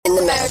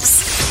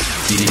mix.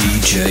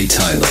 DJ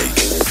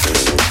Tylake.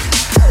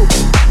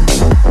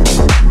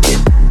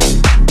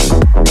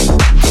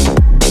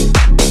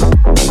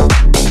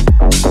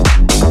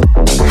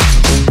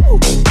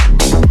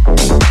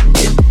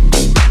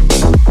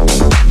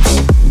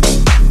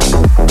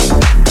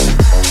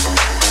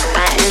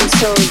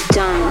 So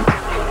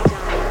done.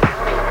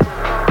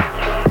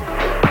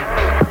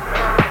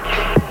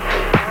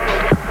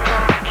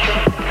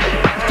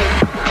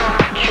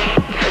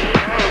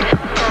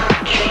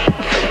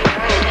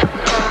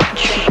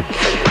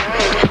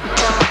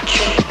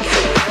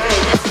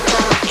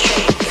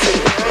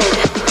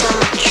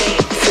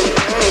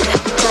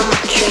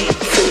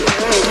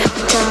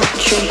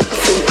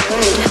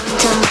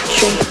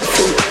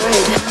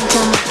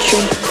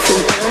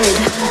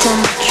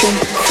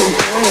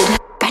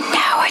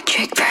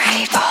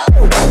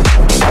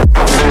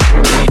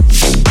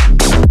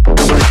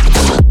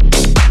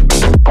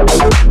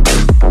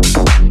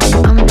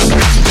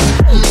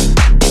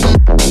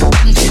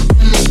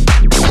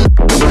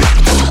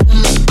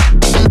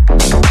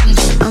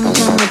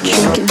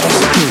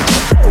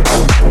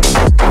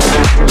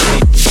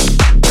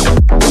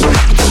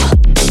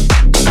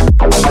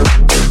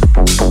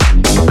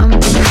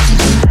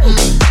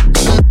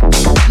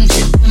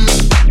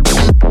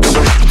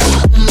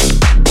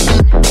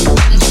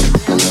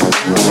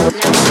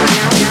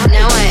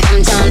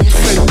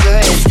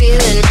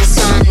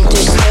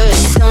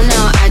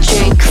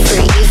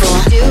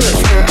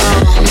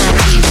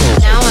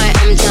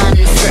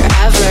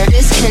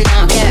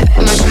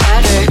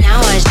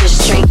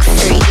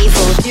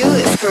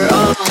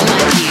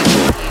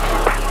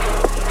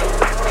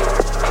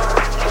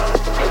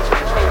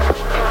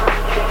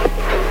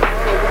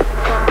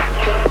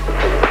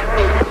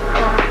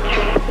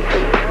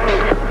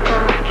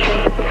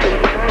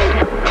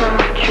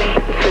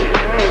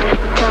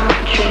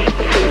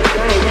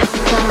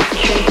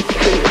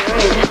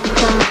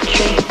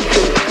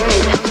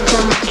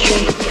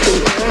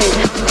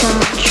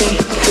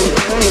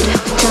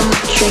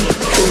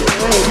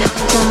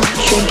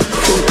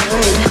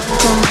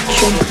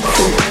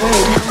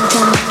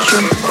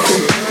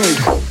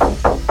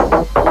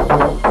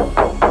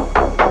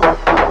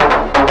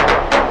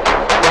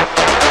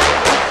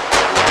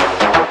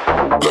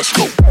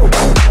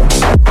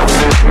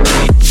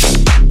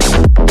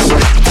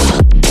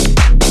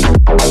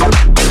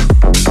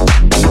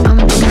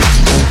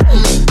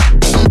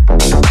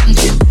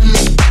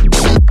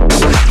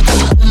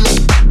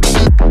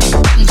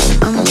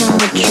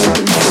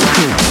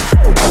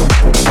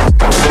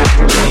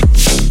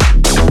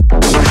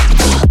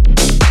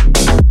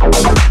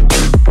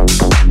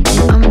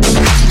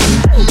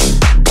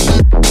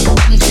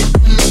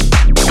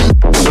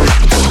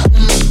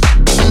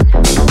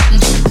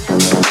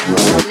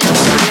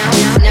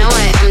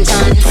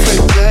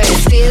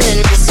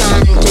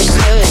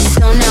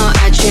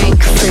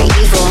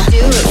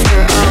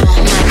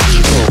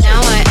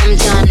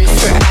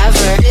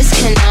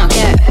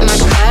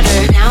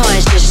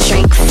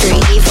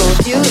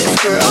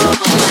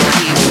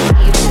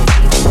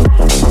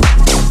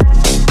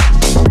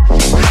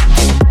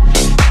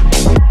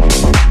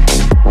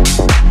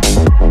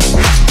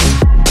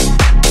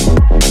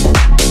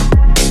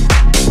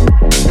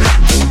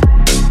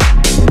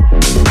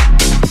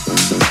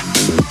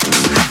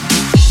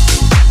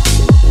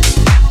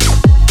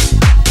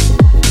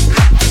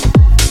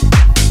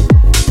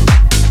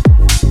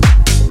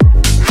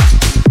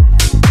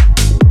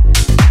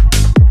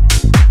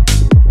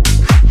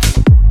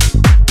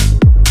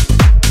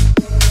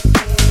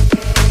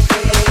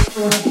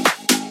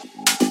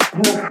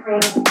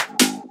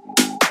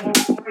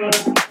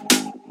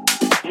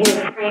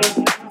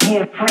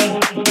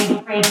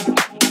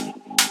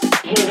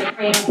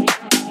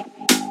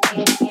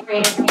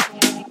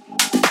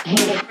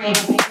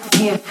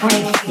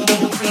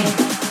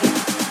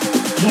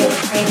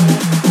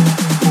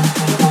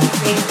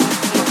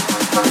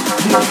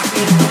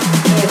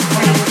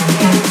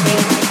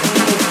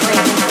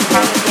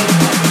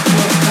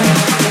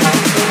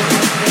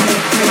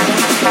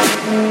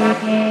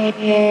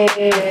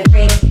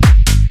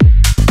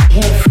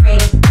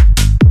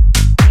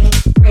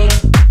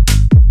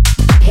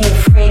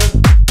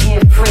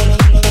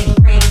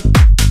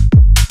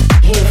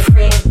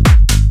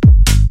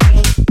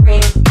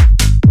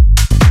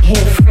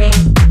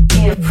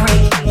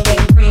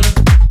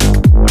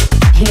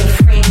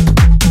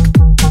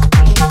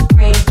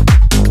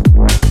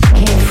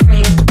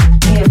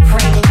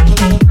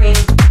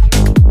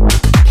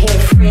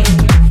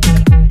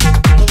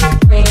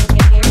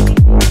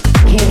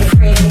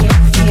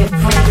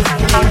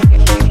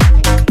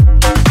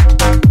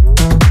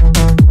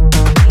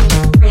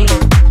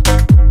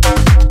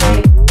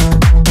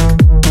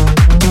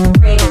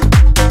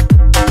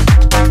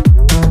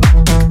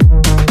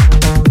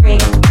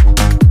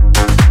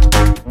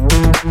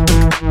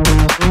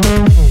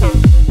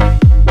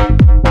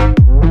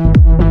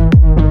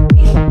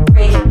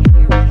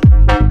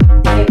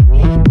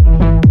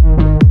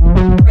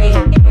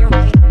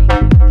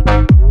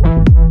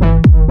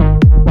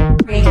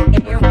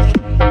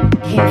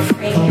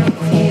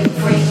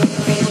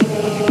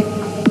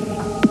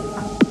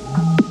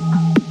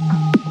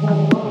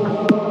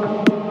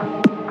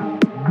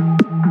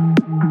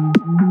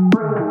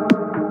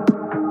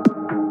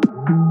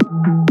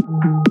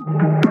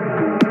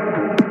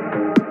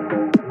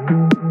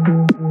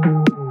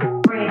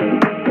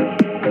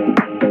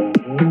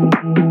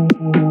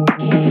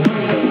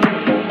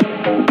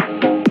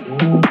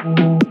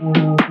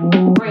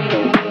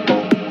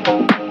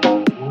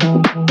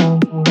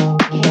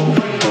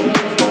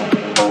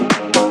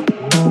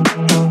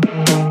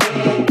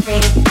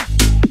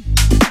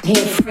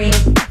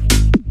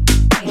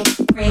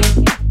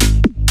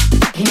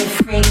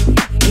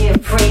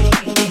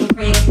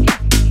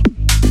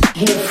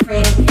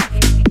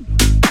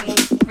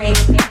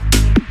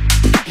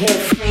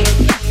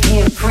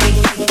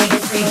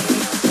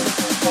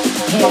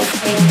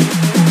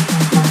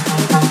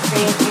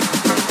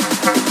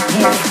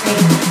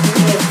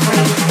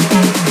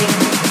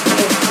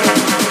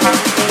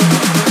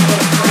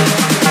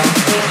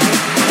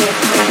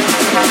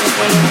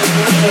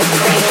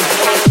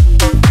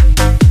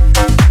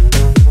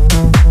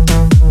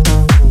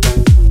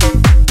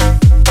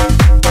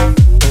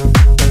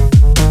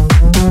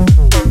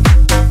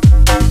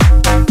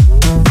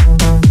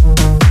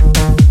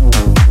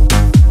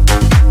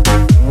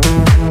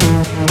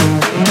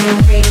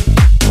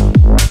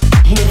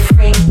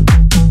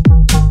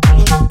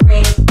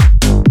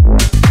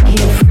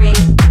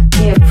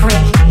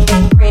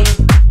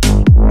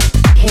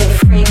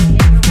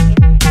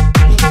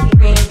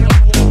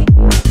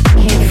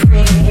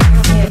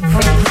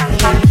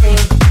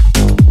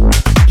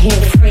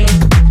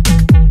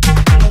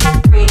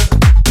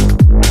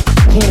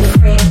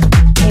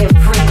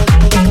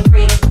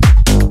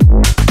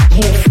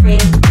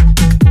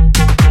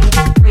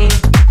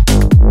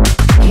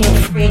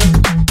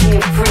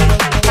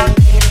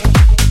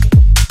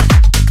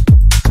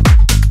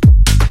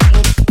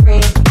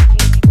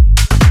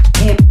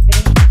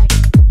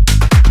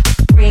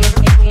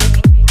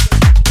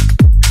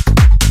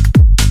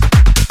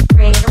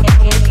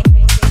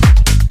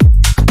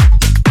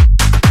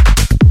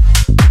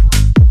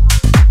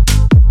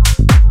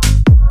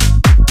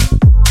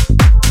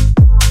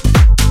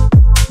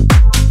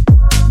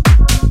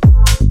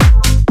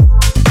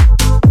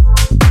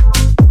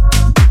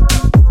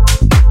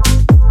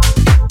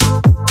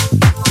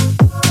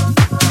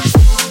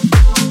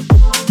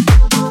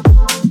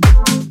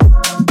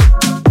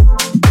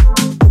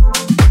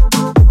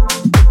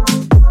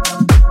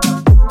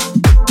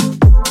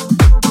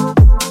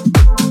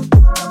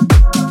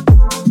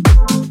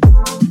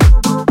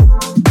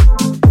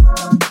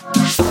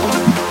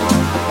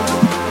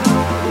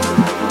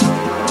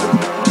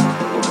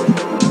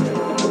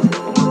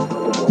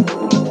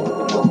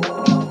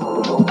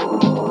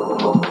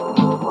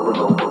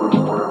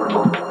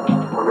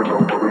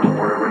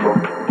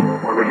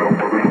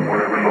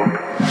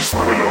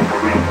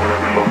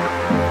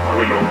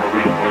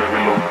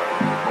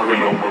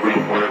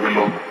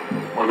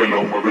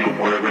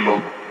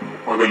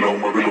 muévelo,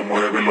 muévelo,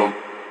 muévelo,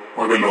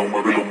 muévelo,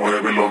 muévelo,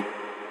 muévelo,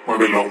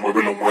 muévelo,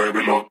 muévelo,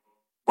 muévelo,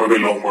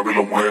 muévelo,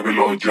 muévelo,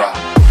 muévelo ya,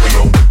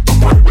 muévelo,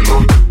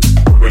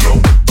 muévelo,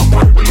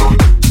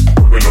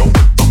 muévelo, muévelo,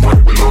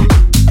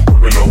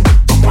 muévelo,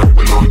 muévelo,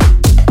 muévelo,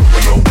 muévelo,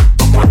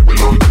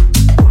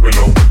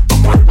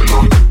 muévelo, muévelo, muévelo, muévelo, muévelo,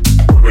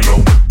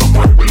 muévelo,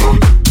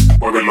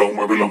 muévelo,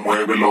 muévelo,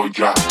 muévelo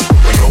ya,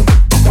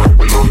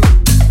 muévelo,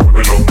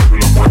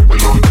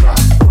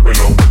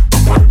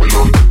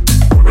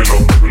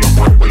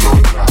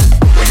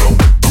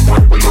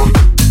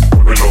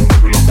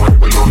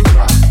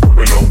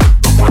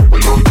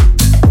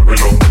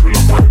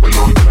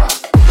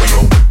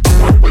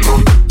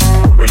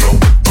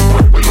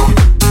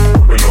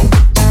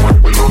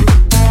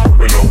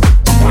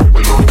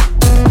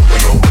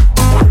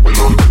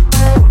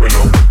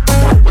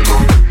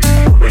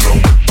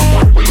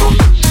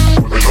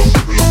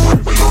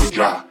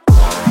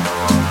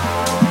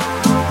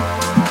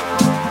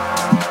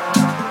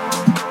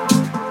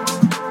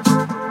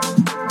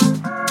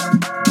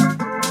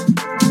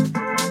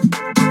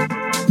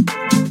 muévelo, muévelo,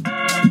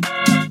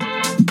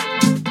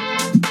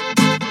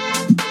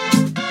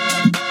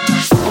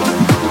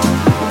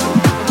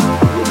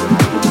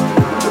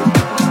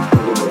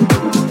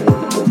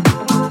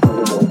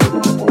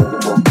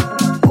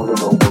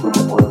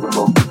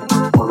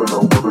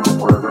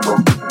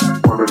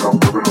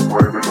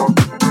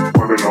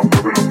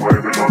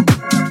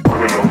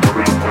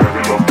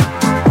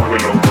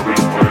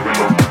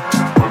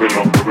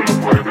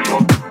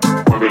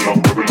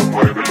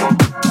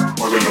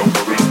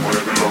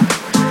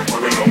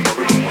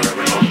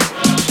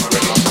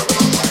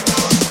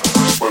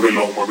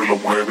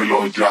 muévelo ya, muévelo, muévelo, muévelo, muévelo,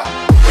 muévelo ya,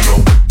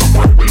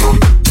 muévelo,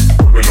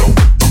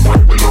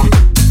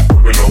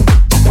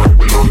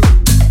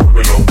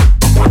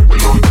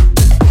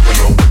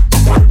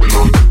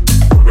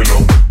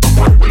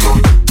 muévelo, muévelo,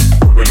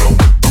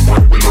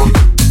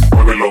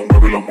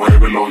 muévelo, muévelo ya, muévelo, muévelo, muévelo, muévelo,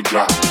 muévelo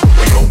ya,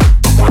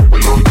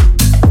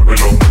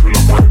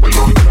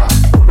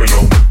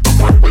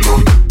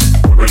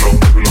 muévelo,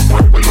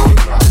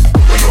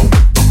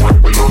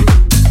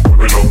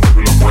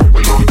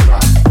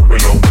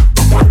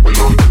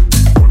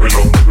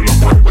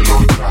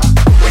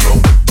 muévelo,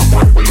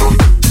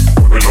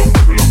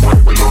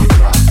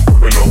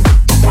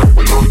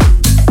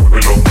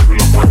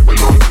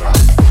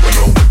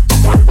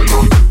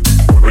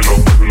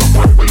 muévelo,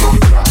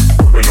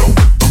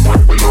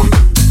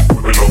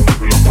 muévelo,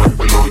 muévelo,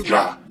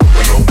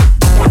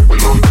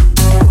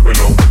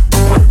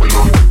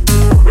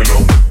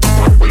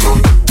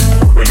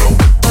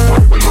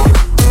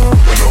 muévelo,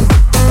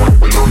 muévelo,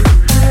 muévelo,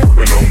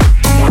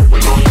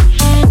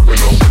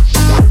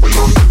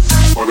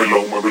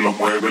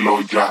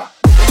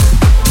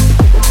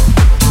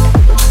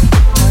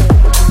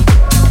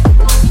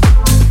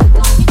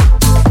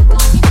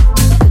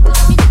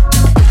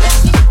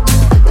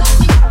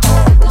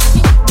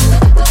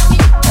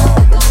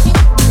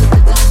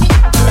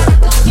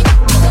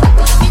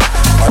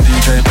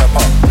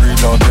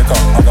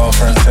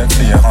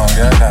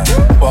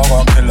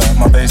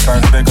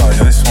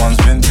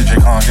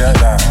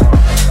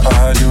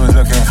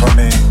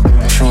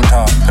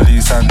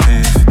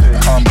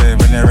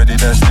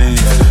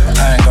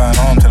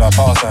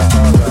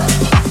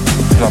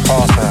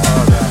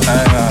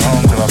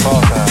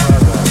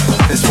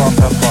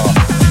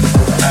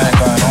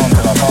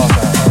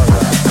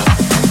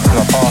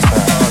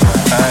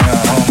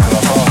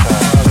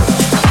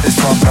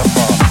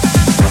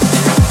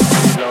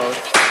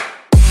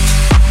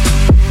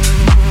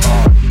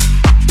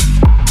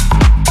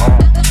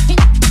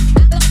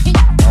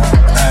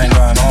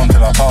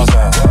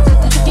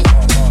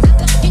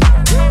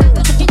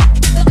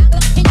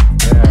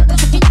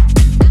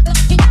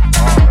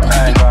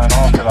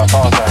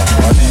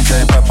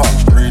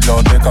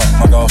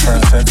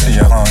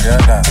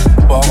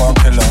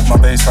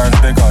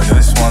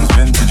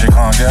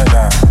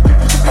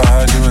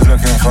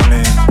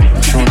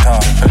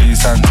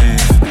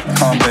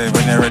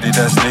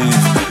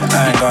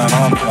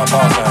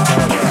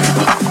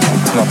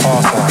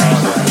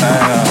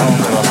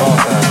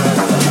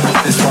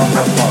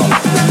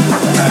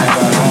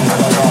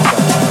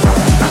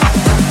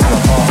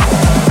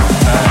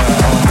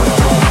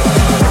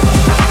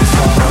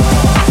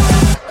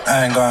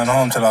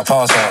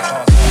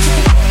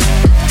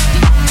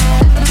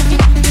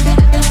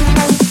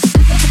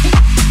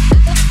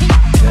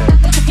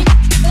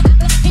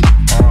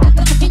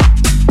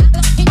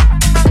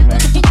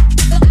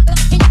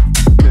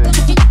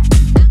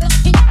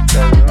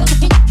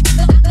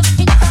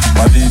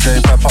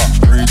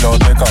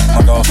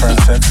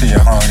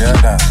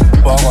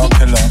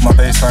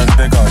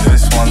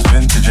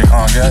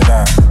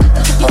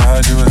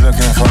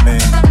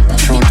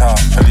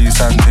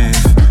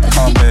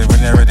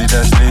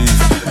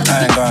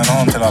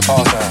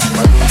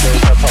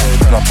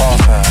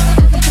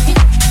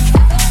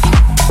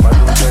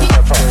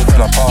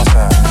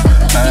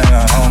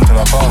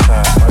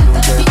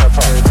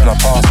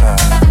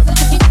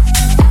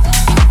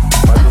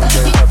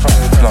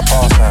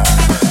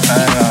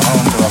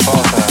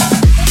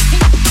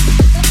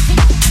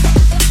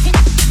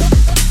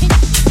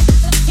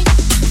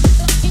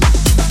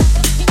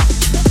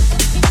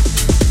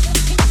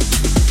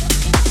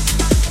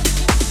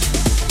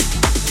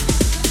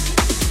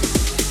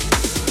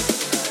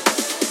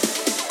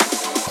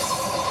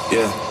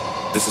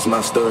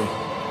 story,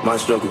 my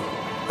struggle,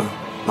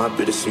 my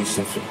bittersweet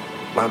symphony,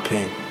 my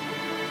pain.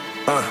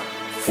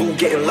 Food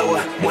getting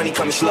lower, money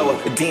coming slower.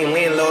 The DM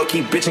landlord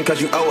keep bitching cause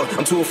you owe her.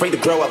 I'm too afraid to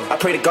grow up. I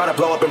pray to God I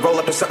blow up and roll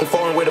up in something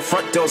foreign where the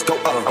front doors go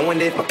up. I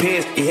wonder if my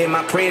peers, you hear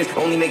my prayers.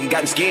 Only nigga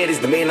got me scared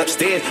is the man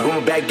upstairs. With my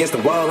back against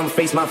the wall, I'ma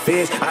face my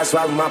fears. I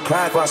swallow my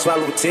pride before I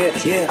swallow a tear.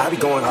 Yeah, I be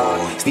going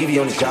hard. Stevie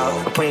on his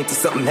job. I'm praying till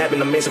something happen.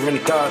 I'm answering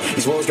the God.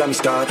 These walls got me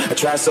scarred. I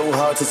tried so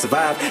hard to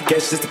survive.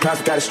 Guess just the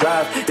cops gotta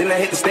strive. Then I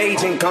hit the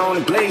stage and gone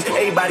and blaze.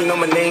 Everybody know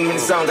my name and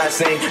the song I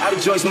sing. I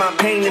rejoice my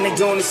pain and they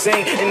doing the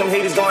same. And them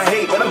haters gon'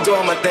 hate, but I'm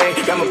doing my thing.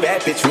 Got my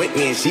bad bitch with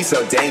me and she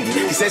so dangy.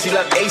 She said she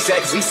love ASAP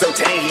cause we so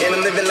tangy. And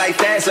I'm living like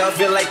that so I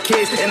feel like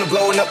kids. And I'm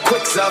blowing up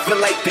quick so I feel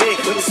like big.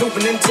 With the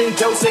Super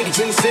Nintendo, Sega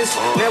Genesis.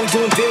 Now we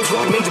doing deals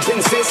with the major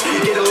businesses.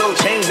 Get a little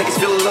change, niggas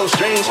feel a little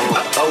strange.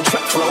 Uh-oh,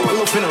 truck flow,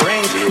 pull up in the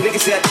range.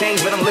 Niggas say I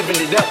changed but I'm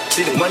living it up.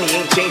 See the money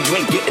ain't changed, you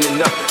ain't getting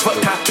enough. Fuck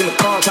hop in the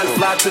car, trying to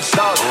fly to the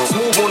stars.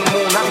 Smooth on the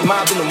moon, I be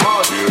mobbing the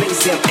Mars. Niggas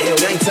say I'm ill,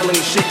 y'all ain't telling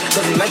me shit.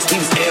 Cause the night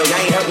Steve's ill,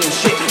 y'all ain't helping me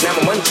shit. Now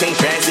my money change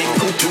drastic,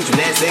 cool through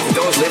gymnastics.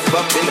 Doors lift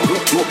up in the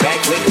roof, do a backflip.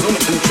 Zooming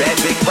through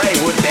traffic, right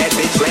with a bad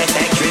bitch, last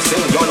actress.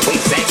 And I'm going away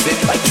saxon,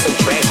 like you so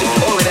tragic.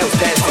 All of that was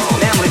past tense,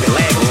 now I'm living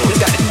lavish.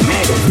 Just got to be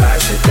mad.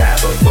 I should die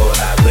before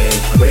I wake.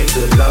 Pray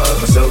to Lord,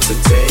 my soul to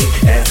take,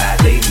 and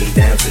I lay me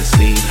down to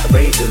sleep.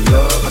 Pray to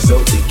Lord, my soul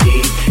to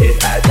keep.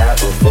 If I die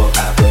before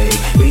I wake,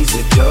 please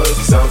rejoice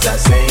the songs I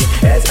sing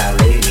as I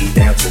lay me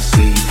down to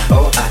sleep.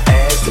 Oh, I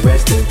ask to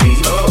rest in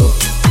peace. Oh,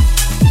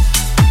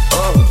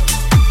 oh.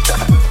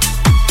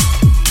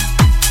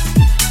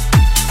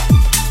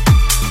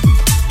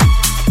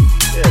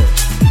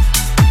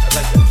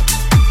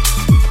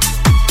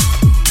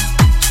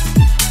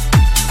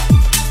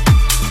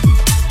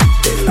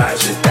 I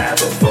should die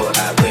before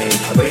I wake.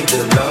 I pray to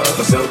Lord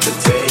my soul to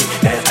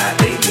take, and I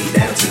lay me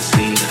down to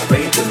sleep. I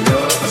pray to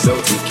Lord my soul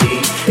to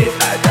keep. If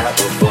I die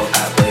before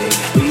I wake,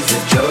 please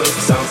rejoice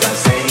the songs I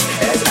sing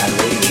as I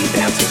lay me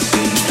down to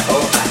sleep.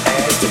 Oh, I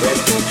ask to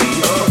rest in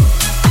peace. Oh.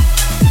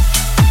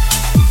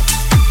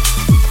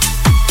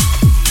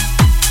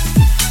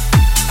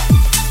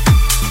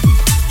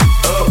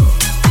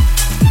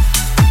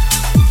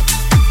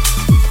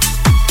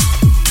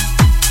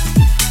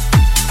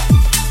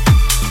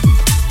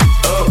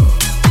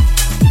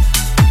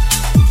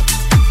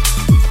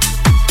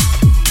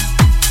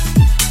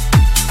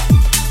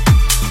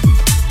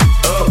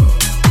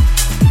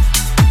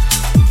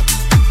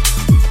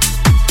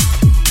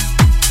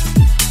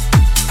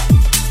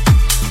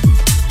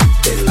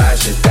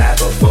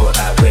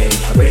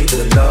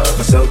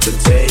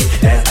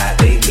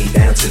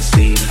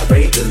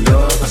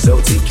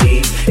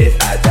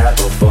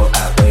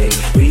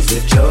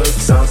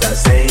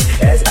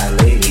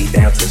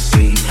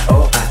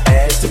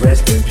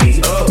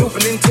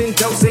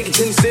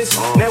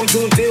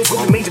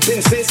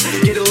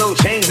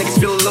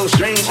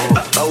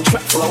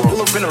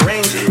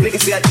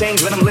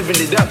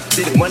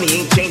 See the money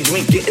ain't changed, you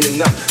ain't getting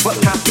enough. Fuck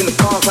hop in the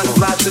car, trying to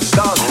fly to the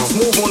stars.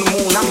 Smooth on the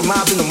moon, I be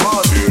mobbing the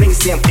Mars. Niggas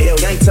say I'm ill,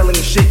 y'all ain't telling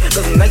me shit.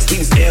 Cause the night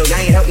Steve's ill, y'all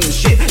ain't helping me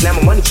shit. Now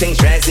my money change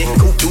drastic,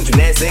 cool through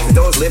gymnastics.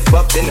 Doors lift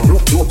up in the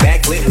roof, do a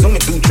backflip.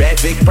 Zooming through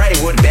traffic, probably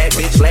with a bad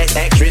bitch, last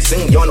actress.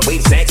 And you on the way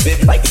to sax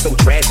fit, like it's so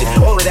tragic.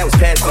 All of that was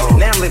past tense,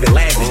 now I'm living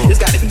lavish. Just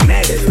gotta be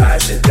mad. If I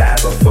should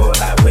die before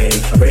I wake,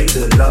 I pray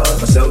to Lord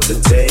my soul to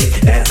take,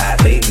 and I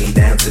lay me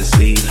down to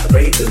sleep. I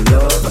pray to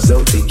Lord my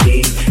soul to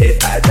keep. If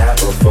I die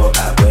before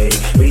I wake,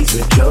 please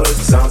rejoice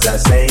the songs I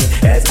sing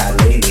as I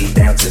lay me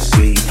down to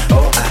sleep.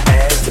 Oh, I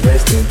ask to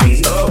rest in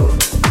peace. Oh,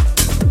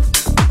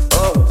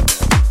 oh.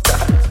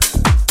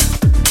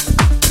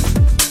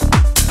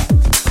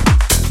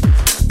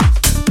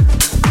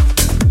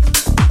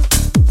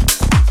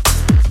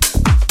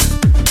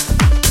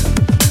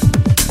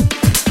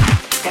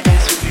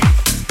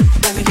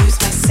 Let me use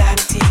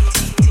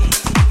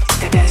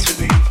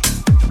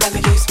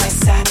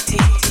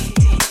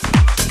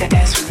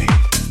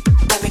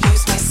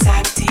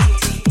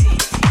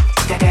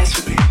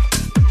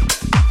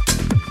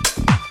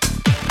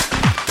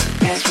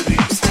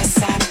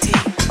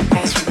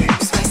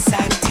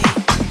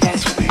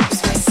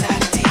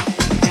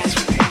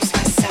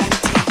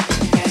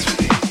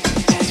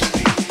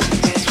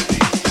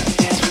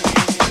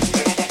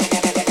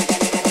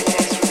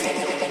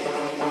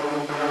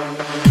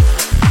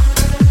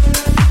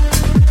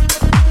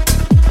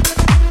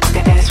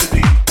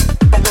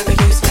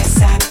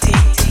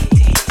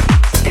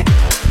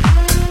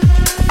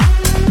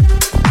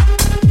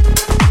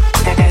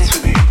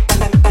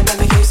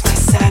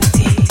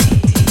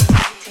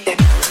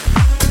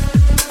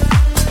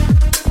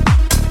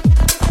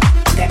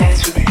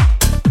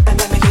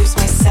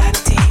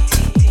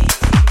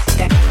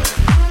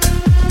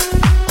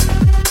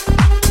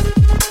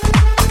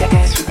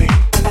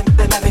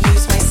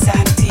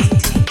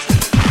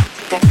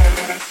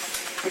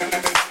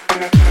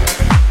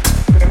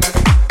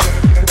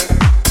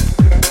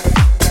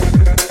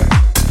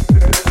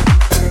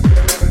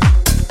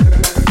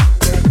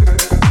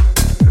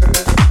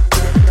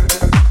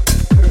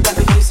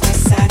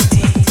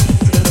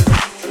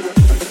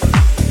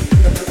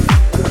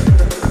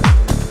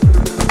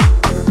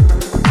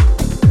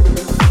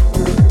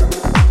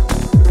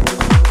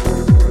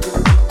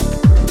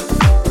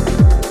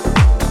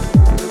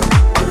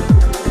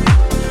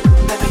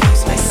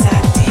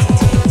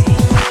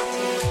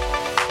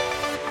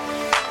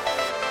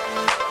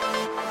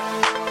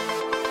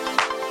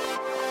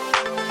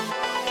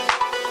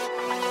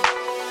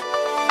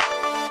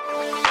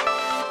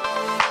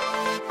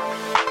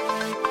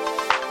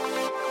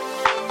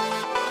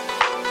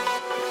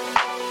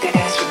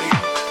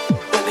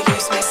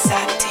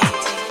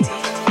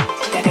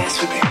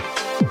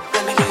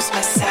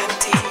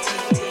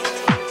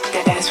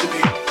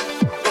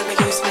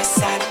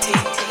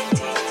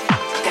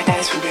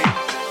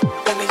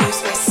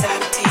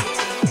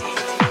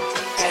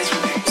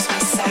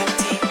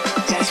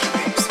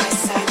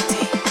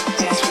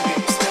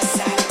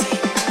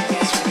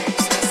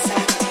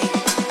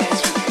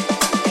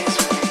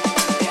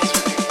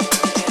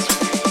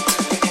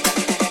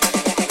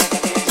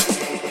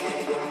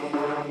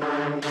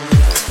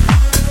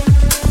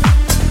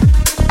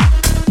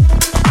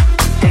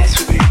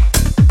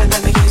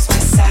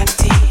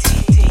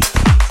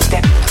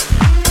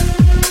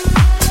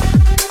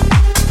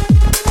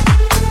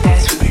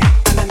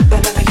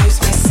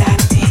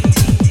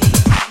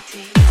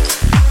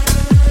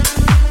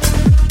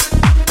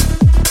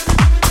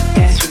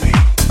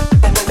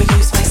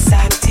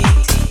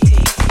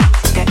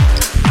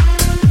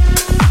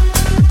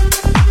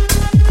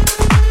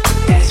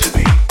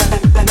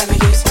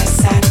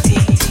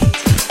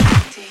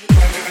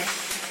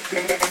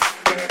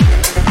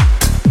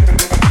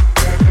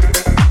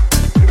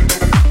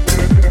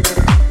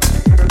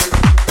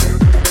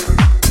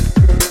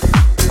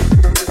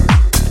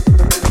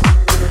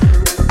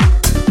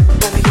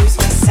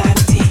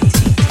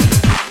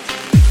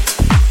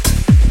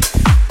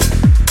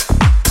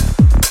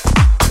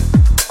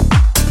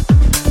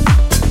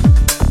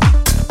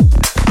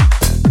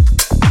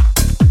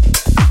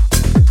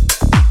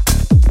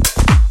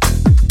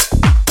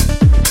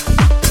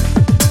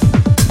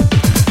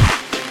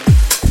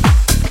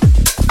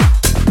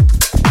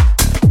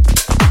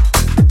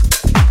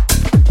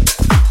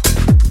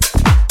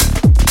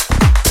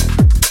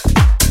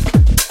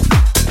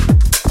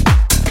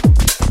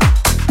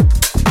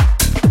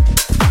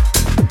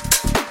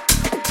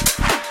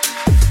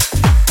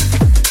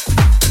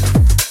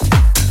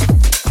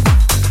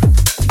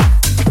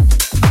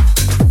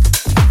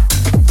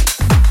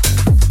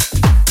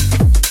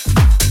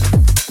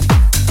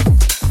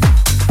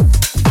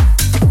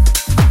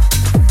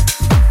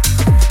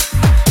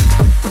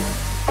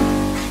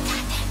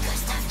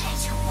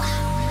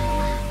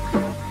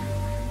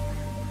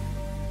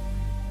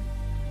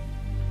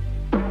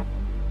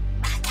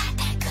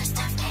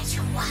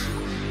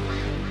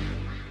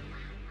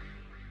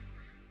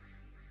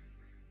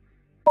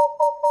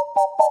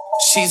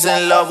She's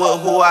in love with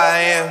who I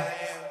am.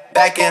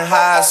 Back in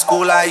high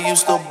school, I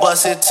used to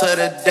bust it to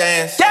the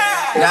dance.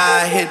 Now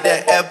I hit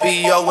the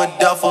FBO with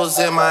duffels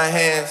in my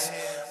hands.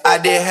 I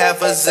did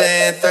half a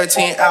Zen,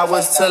 13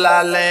 hours till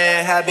I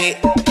land. Had me.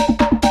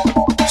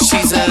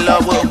 She's in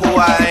love with who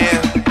I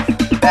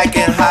am. Back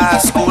in high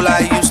school,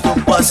 I used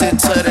to bust it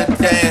to the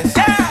dance.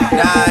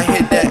 Now I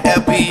hit the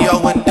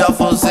FBO with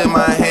duffels in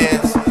my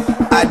hands.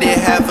 I did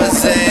half a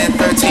Zen,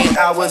 13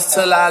 hours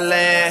till I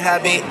land.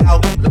 Had me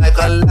out like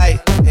a light,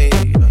 hey,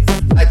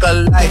 like a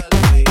light.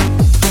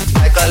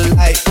 Like a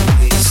light,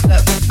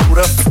 slept through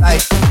the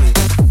flight.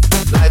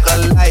 Like a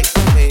light,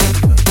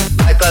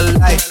 like a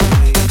light,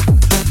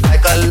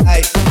 like a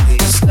light,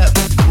 slept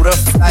through the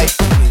flight.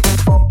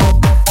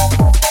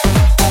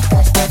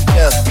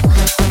 Yeah,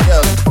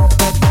 yeah.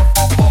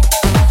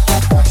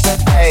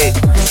 Hey,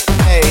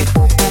 hey.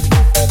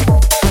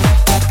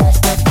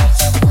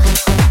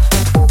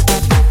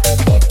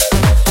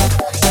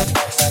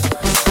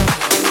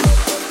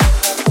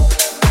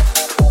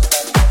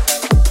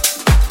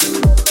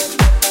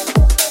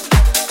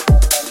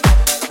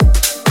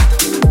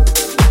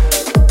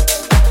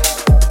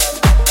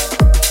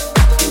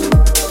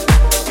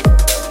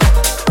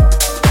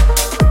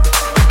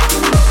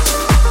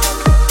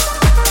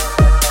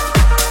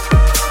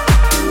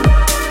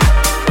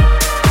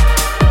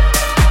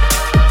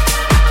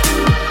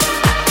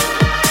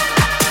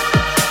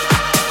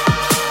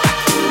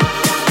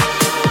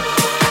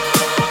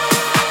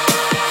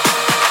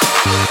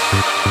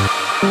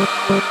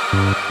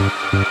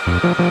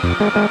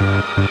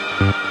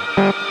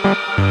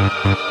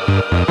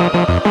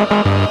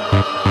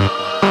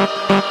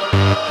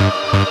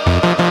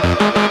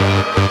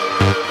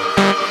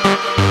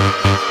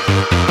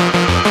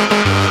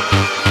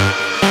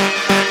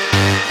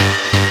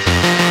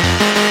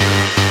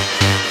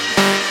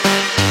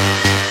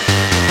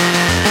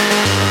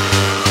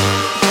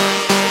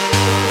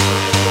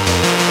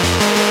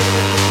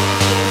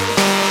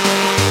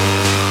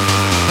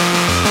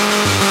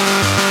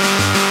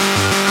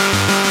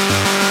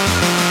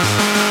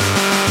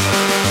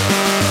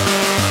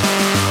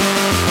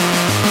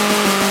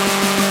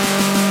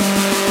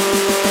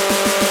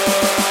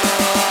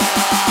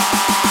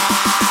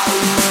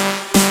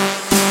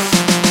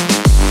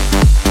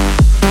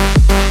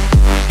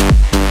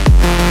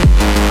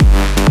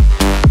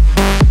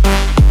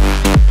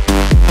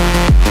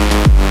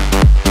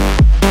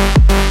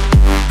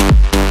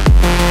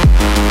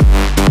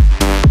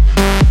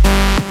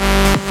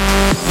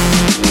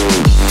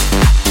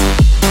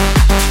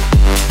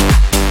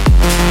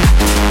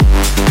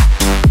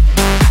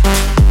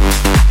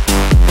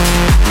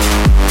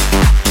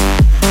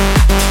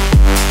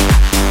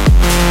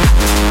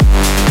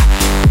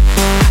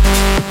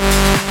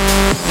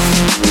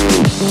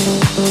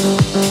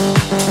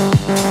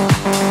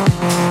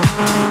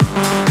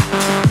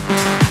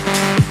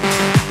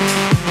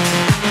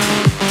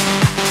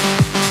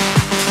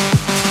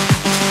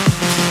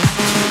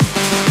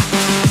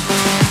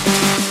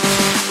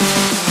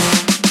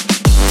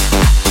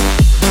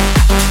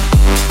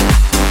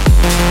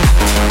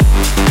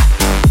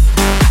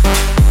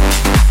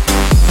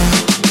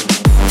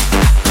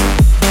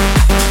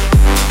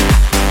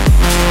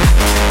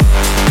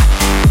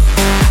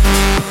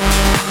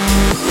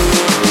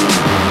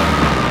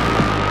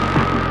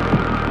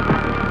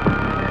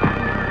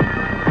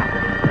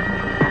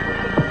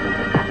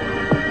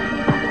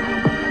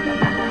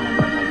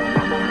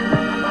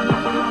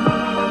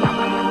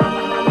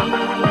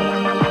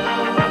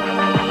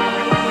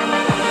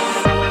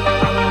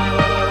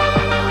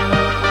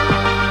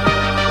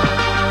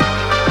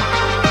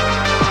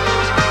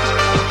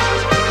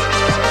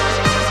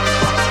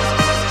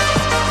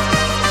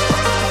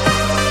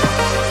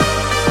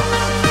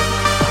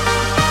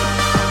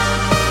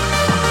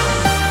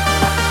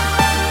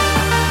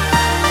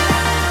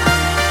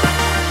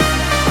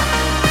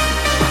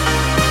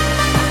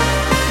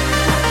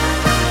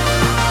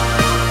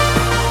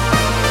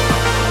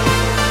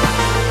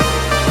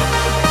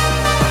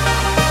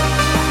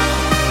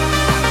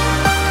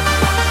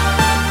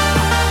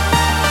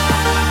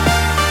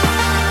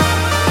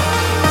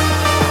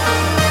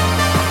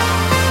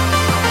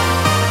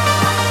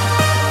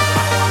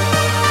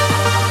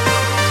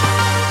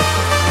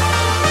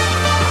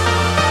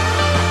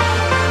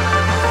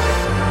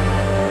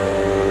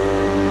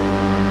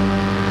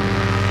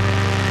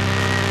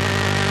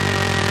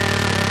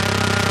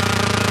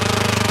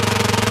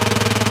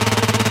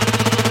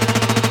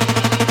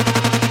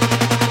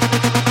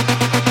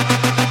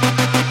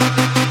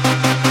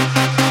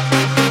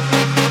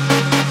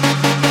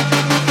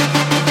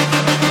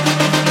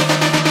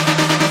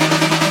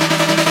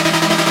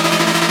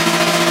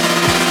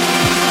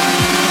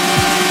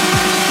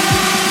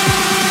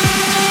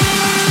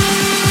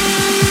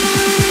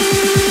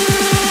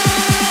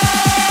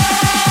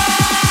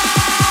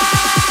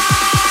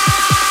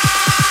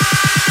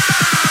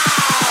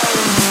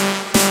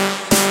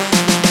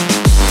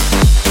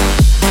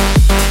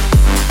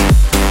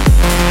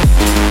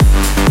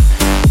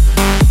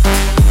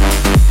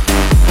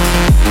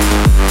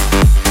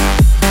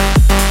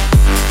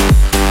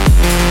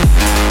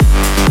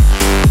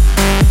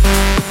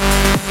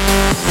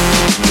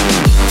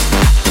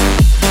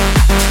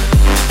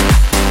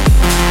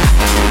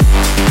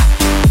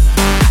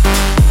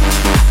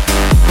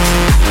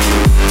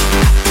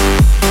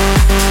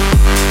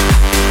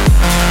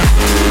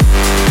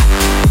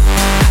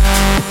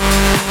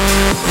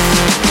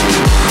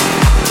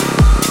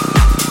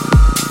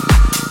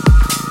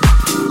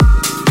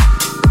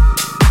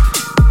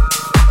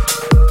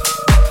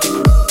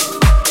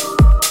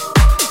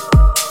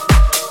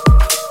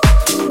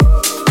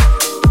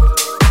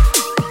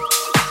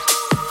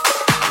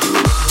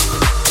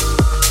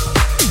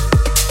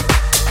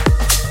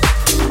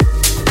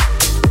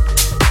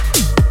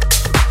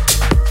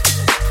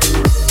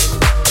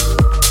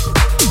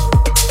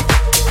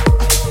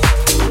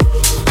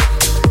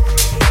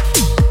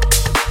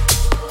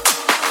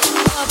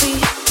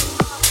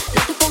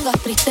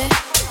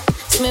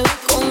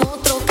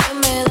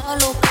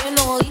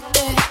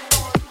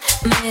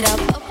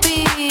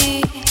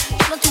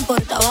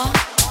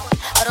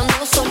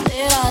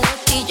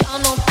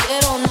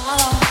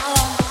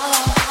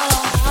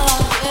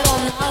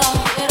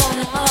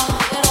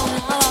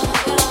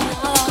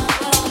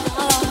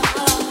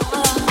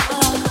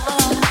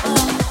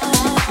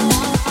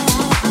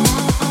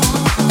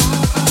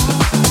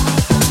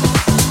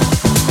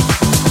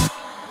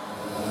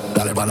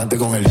 pa'lante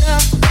con él.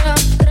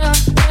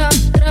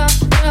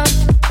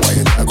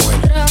 Guayetea con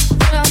él.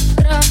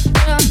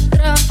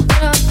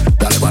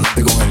 Dale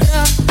pa'lante con él.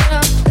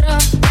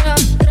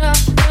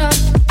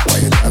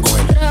 Guayetea con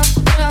él.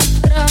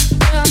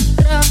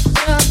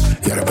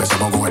 Y ahora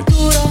empezamos con el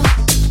duro,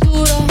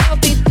 duro,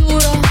 papi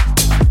duro.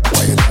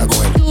 Guayetea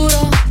con él.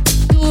 Duro,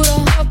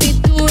 duro, papi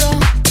duro.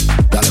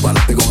 Dale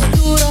pa'lante con él.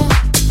 Duro,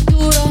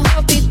 duro,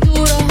 papi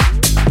duro.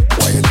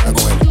 Guayetea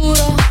con él.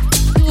 Duro,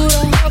 duro,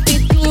 papi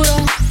duro.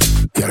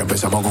 Y ahora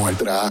empezamos con el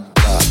tra,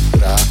 tra,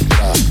 tra,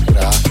 tra,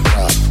 tra,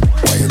 tra.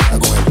 Guayetea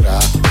con el tra,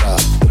 tra,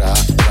 tra,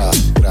 tra,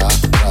 tra,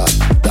 tra.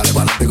 Dale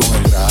pa'lante con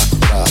el tra,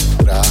 tra,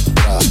 tra,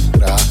 tra,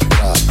 tra,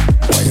 tra.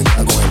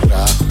 Guayetea con el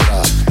tra,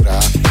 tra, tra,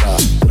 tra,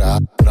 tra,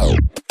 tra.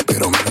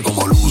 Pero mira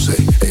cómo luce,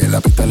 ella en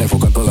la pista le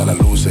enfocan todas las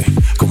luces.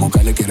 Como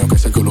Kyle quiero que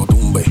ese que lo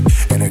tumbe.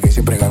 En el que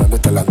siempre ganando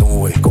está en las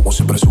nubes, como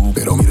siempre sube.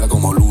 Pero mira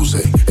cómo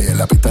luce, ella en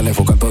la pista le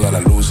enfocan todas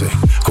las luces.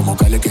 Como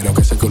Kyle quiero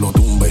que ese que lo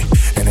tumbe.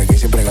 En el que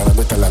siempre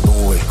ganando está en las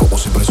nubes, como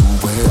siempre sube.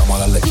 Vamos a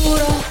darle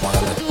duro, vamos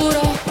a darle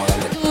duro, vamos a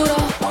darle duro,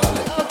 vamos a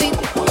darle papi,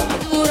 duro,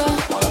 duro,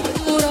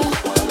 duro,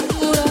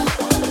 duro,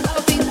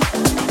 papi,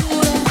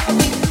 duro,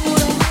 papi,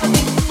 duro,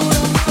 papi,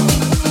 duro.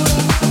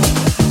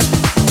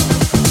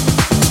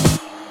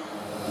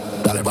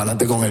 Dale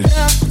pa'lante con él.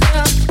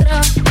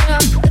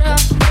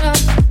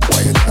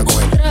 Guayetea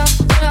con él.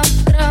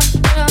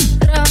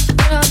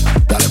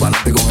 Dale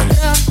pa'lante con él.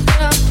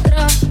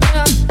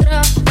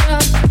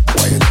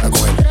 Guayetea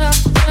con él.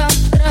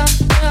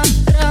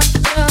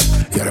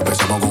 Y ahora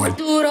empezamos con el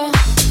duro,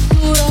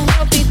 duro,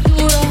 papi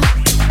duro.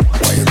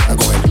 Guayetea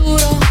con él.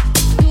 Duro,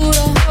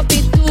 duro,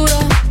 papi duro.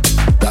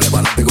 Dale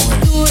pa'lante con él.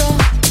 Duro,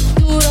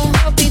 duro,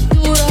 papi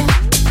duro.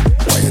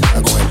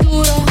 Guayetea con él.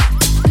 Duro,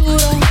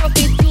 duro,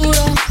 papi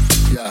duro.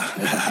 Yeah.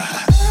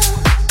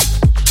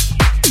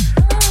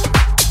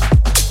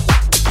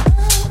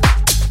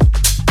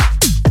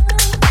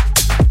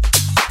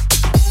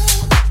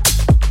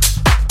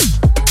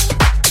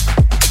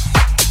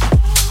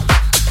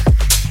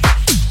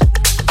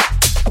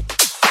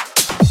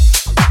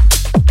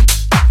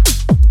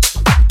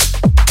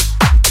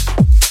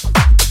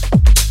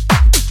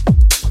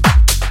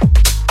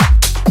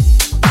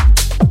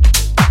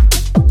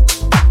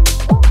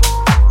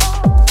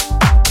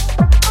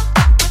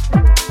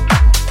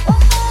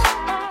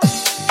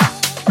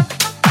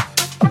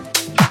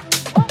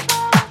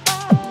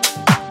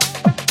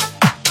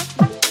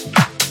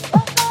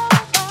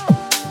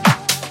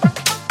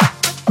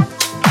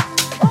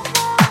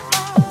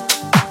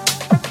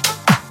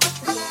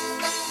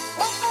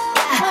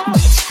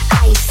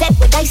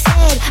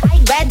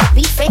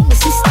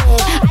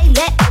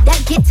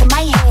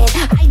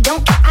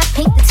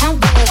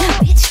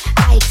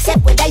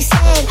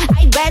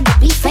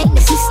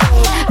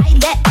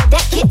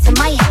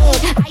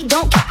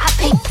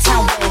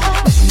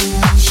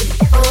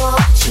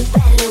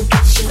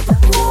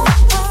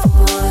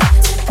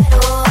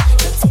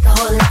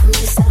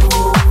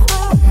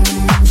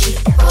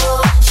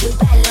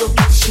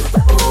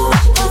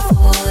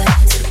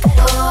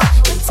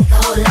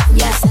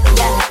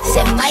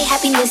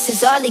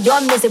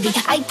 Your misery,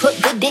 I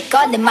put good dick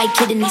all in my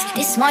kidneys.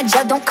 This smart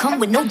gel don't come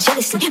with no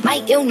jealousy.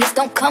 My illness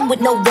don't come with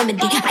no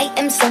remedy. I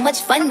am so much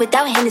fun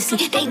without Hennessy.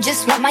 They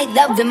just want my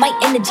love and my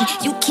energy.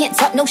 You can't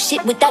talk no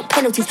shit without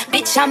penalties.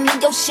 Bitch, I'm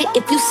in your shit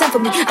if you send for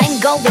me. I'm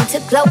going to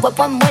glow up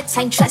one more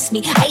time, trust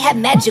me. I have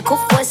magical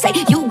foresight.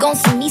 You gon'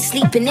 see me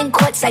sleeping in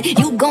courtside.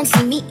 You gon'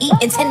 see me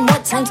eating 10 more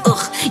times,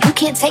 ugh. You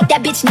can't take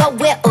that bitch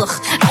nowhere, ugh.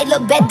 I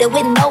look better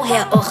with no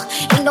hair, ugh.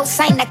 Ain't no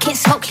sign I can't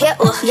smoke hair,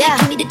 ugh. Yeah.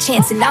 Give me the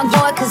chance and I'll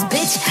yours, cause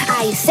bitch,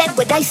 I said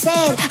what I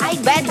said.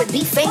 I'd rather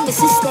be famous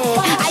instead.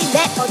 I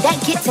let all that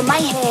get to my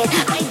head.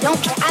 I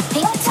don't care, I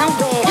paint the town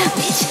red.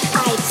 Bitch,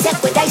 I said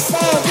what I said.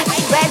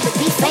 I'd rather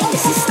be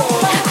famous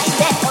instead. I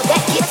let all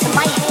that get to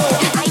my head.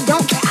 I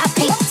don't care, I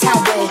paint the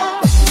town red.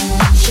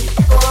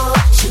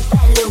 She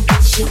bad little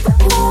bitch, she bad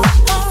boy.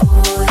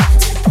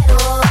 Take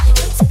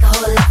a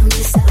whole lot from me,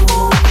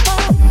 settle.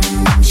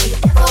 She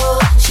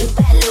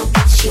bad little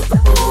bitch, she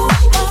bad boy.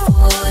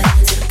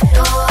 Take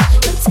a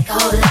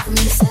whole lot from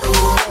me,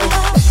 settle.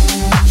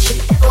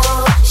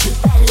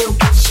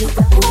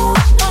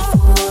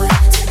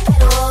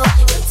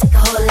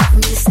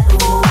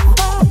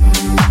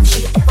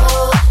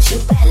 She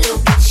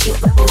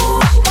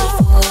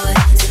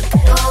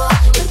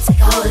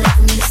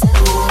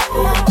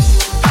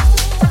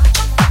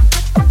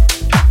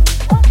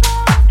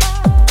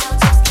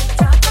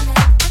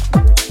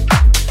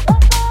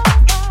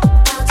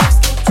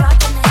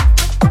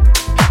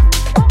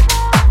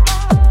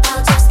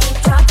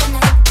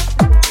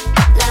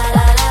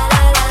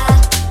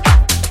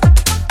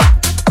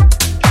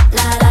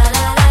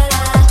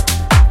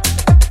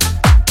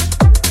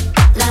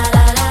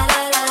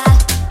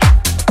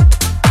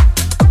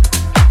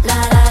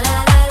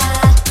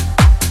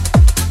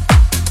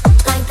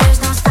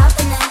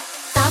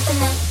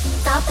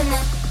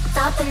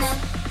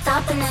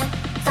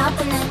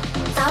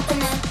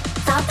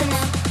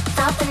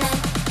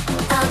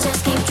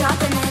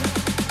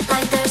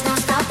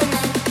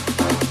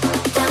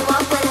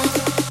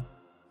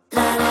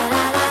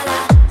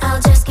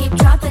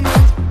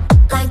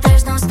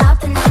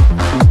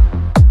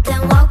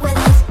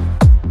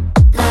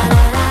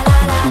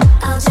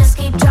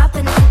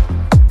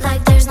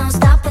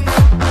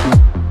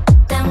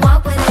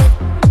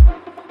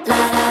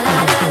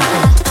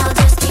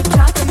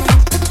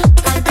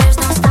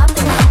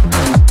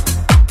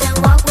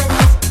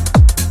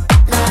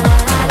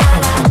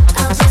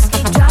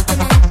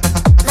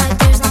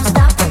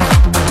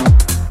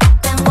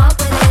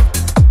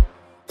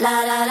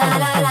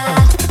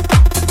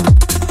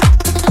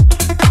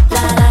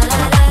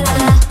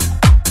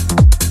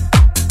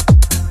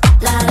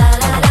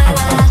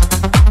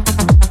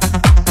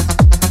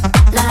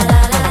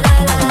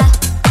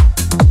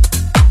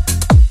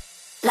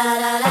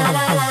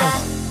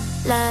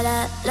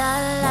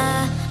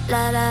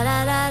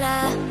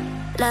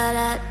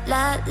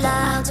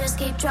I'll just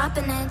keep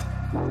dropping it.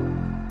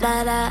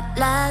 La la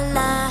la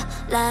la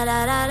la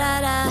la la la la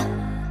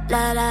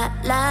la la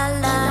la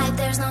la. Like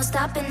there's no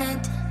stopping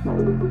it.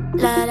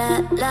 La la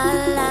la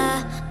la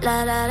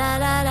la la la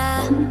la la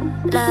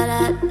la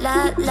la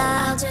la.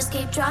 I'll just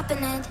keep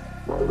dropping it.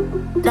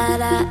 La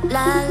la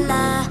la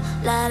la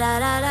la la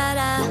la la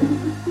la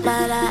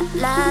la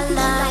la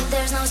la. Like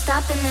there's no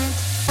stopping it.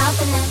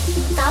 Stopping it.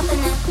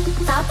 Stopping it.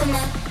 Stopping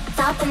it.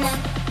 Stopping it.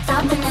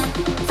 Stopping it.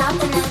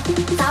 Stopping it.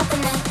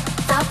 Stopping it.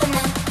 Stopping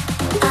it.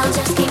 I'll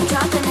just keep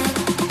dropping it.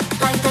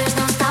 Like there's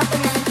no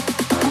stopping it.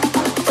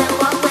 Then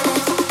walk with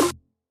it.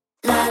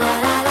 La la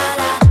la la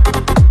la.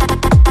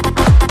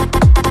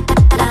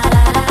 La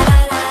la la la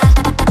la. La la la la la.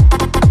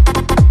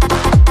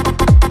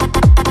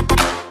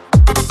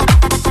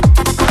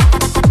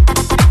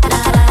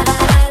 La la la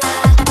la la.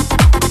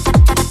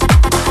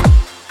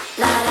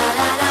 La la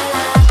la la la. La la la la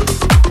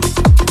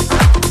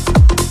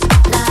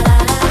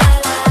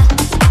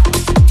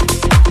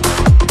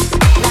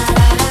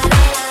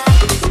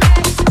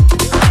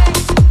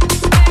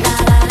la.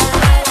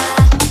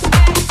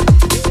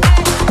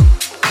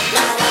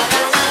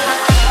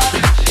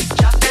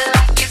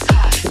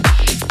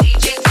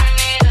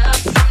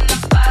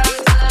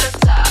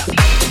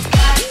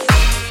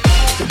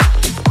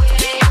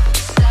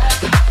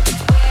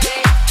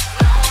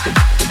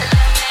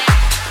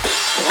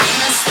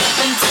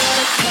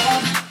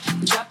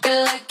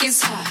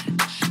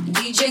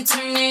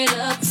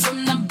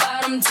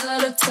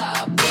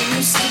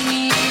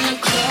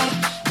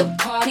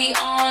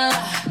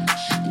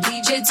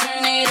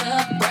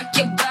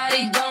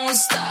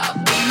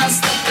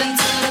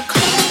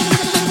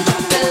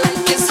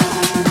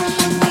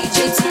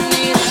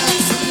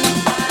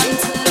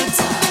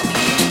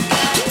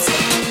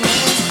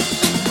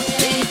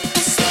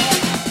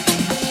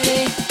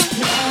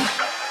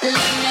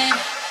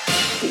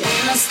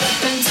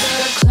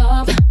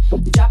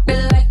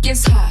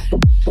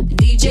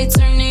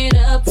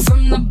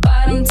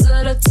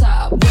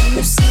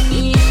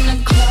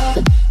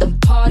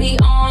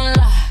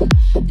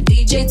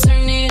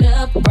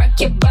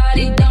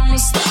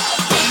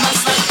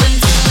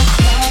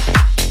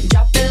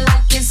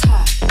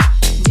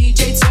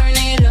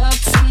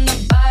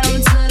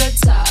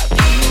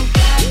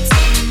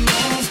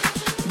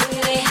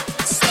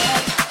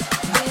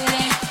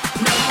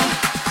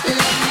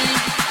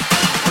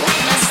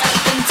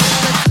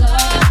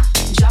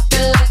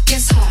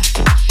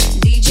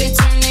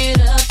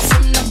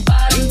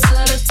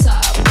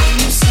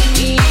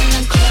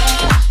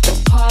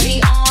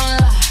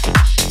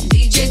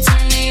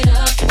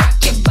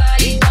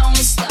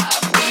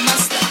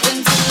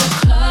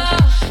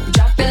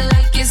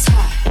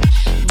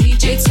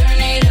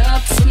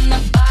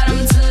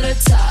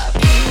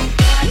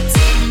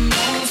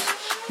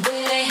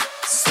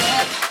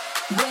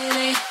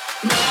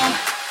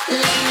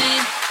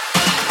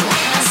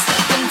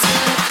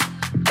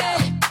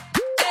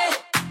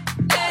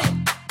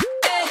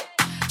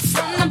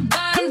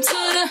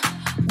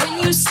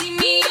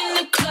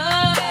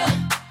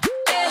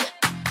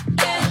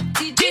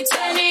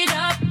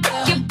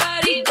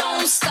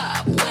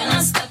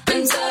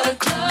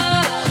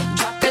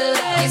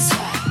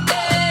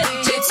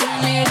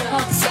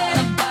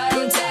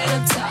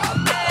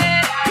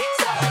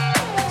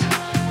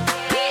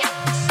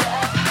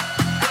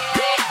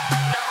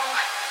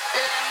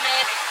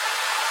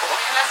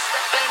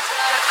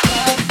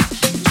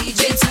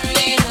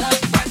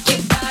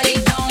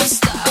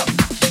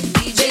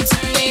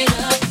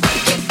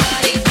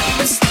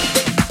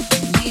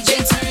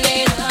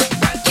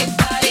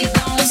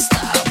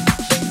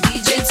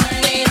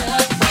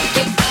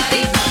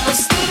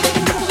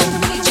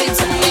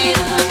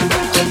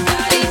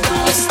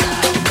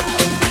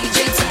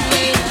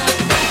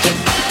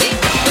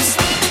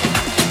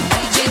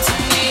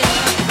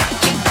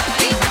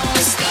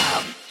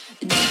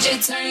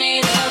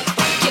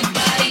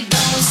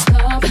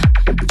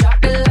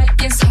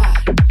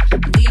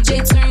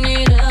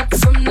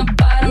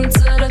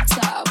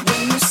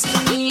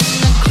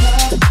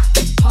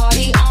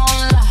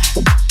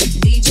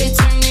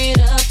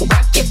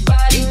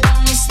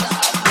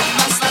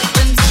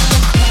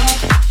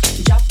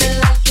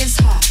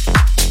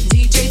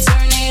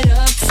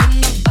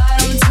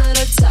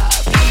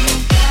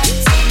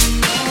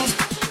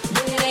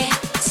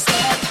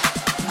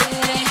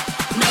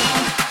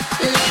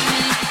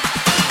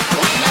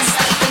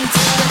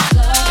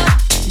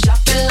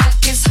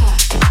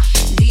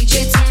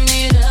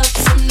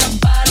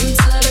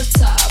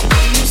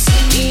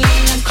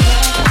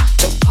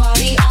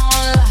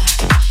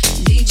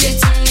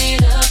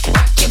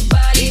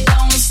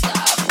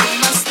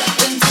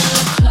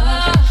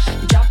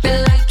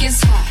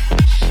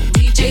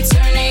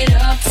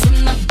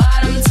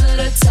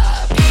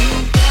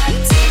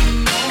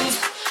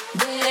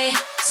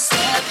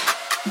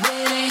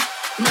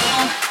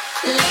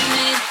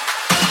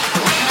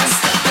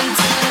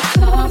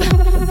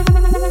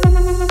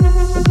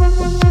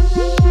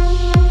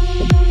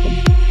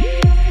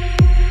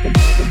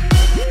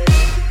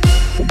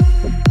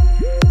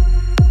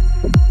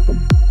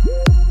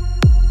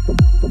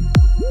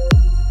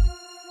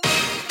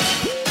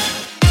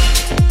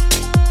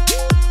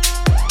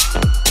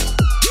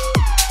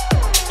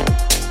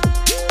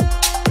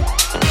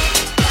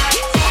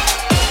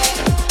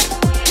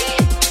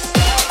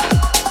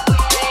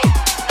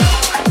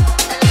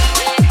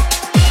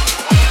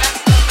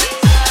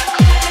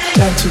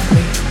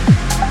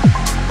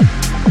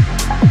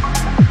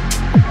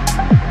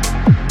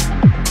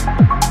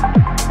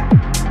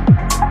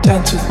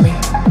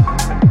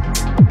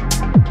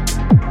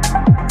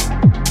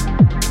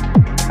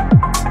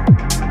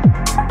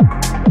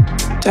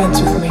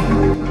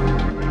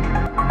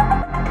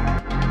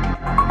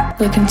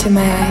 Look into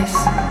my eyes.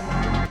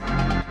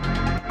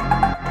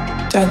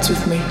 Dance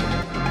with me.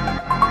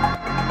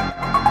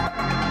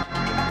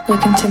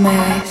 Look into my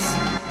eyes.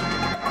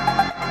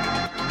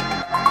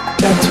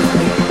 Dance with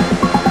me.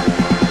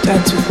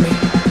 Dance with me.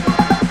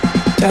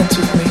 Dance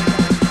with me.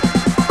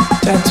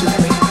 Dance with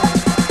me.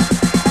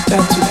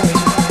 Dance with me.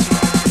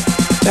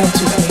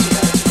 Dance with me.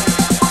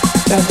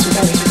 Dance with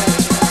me.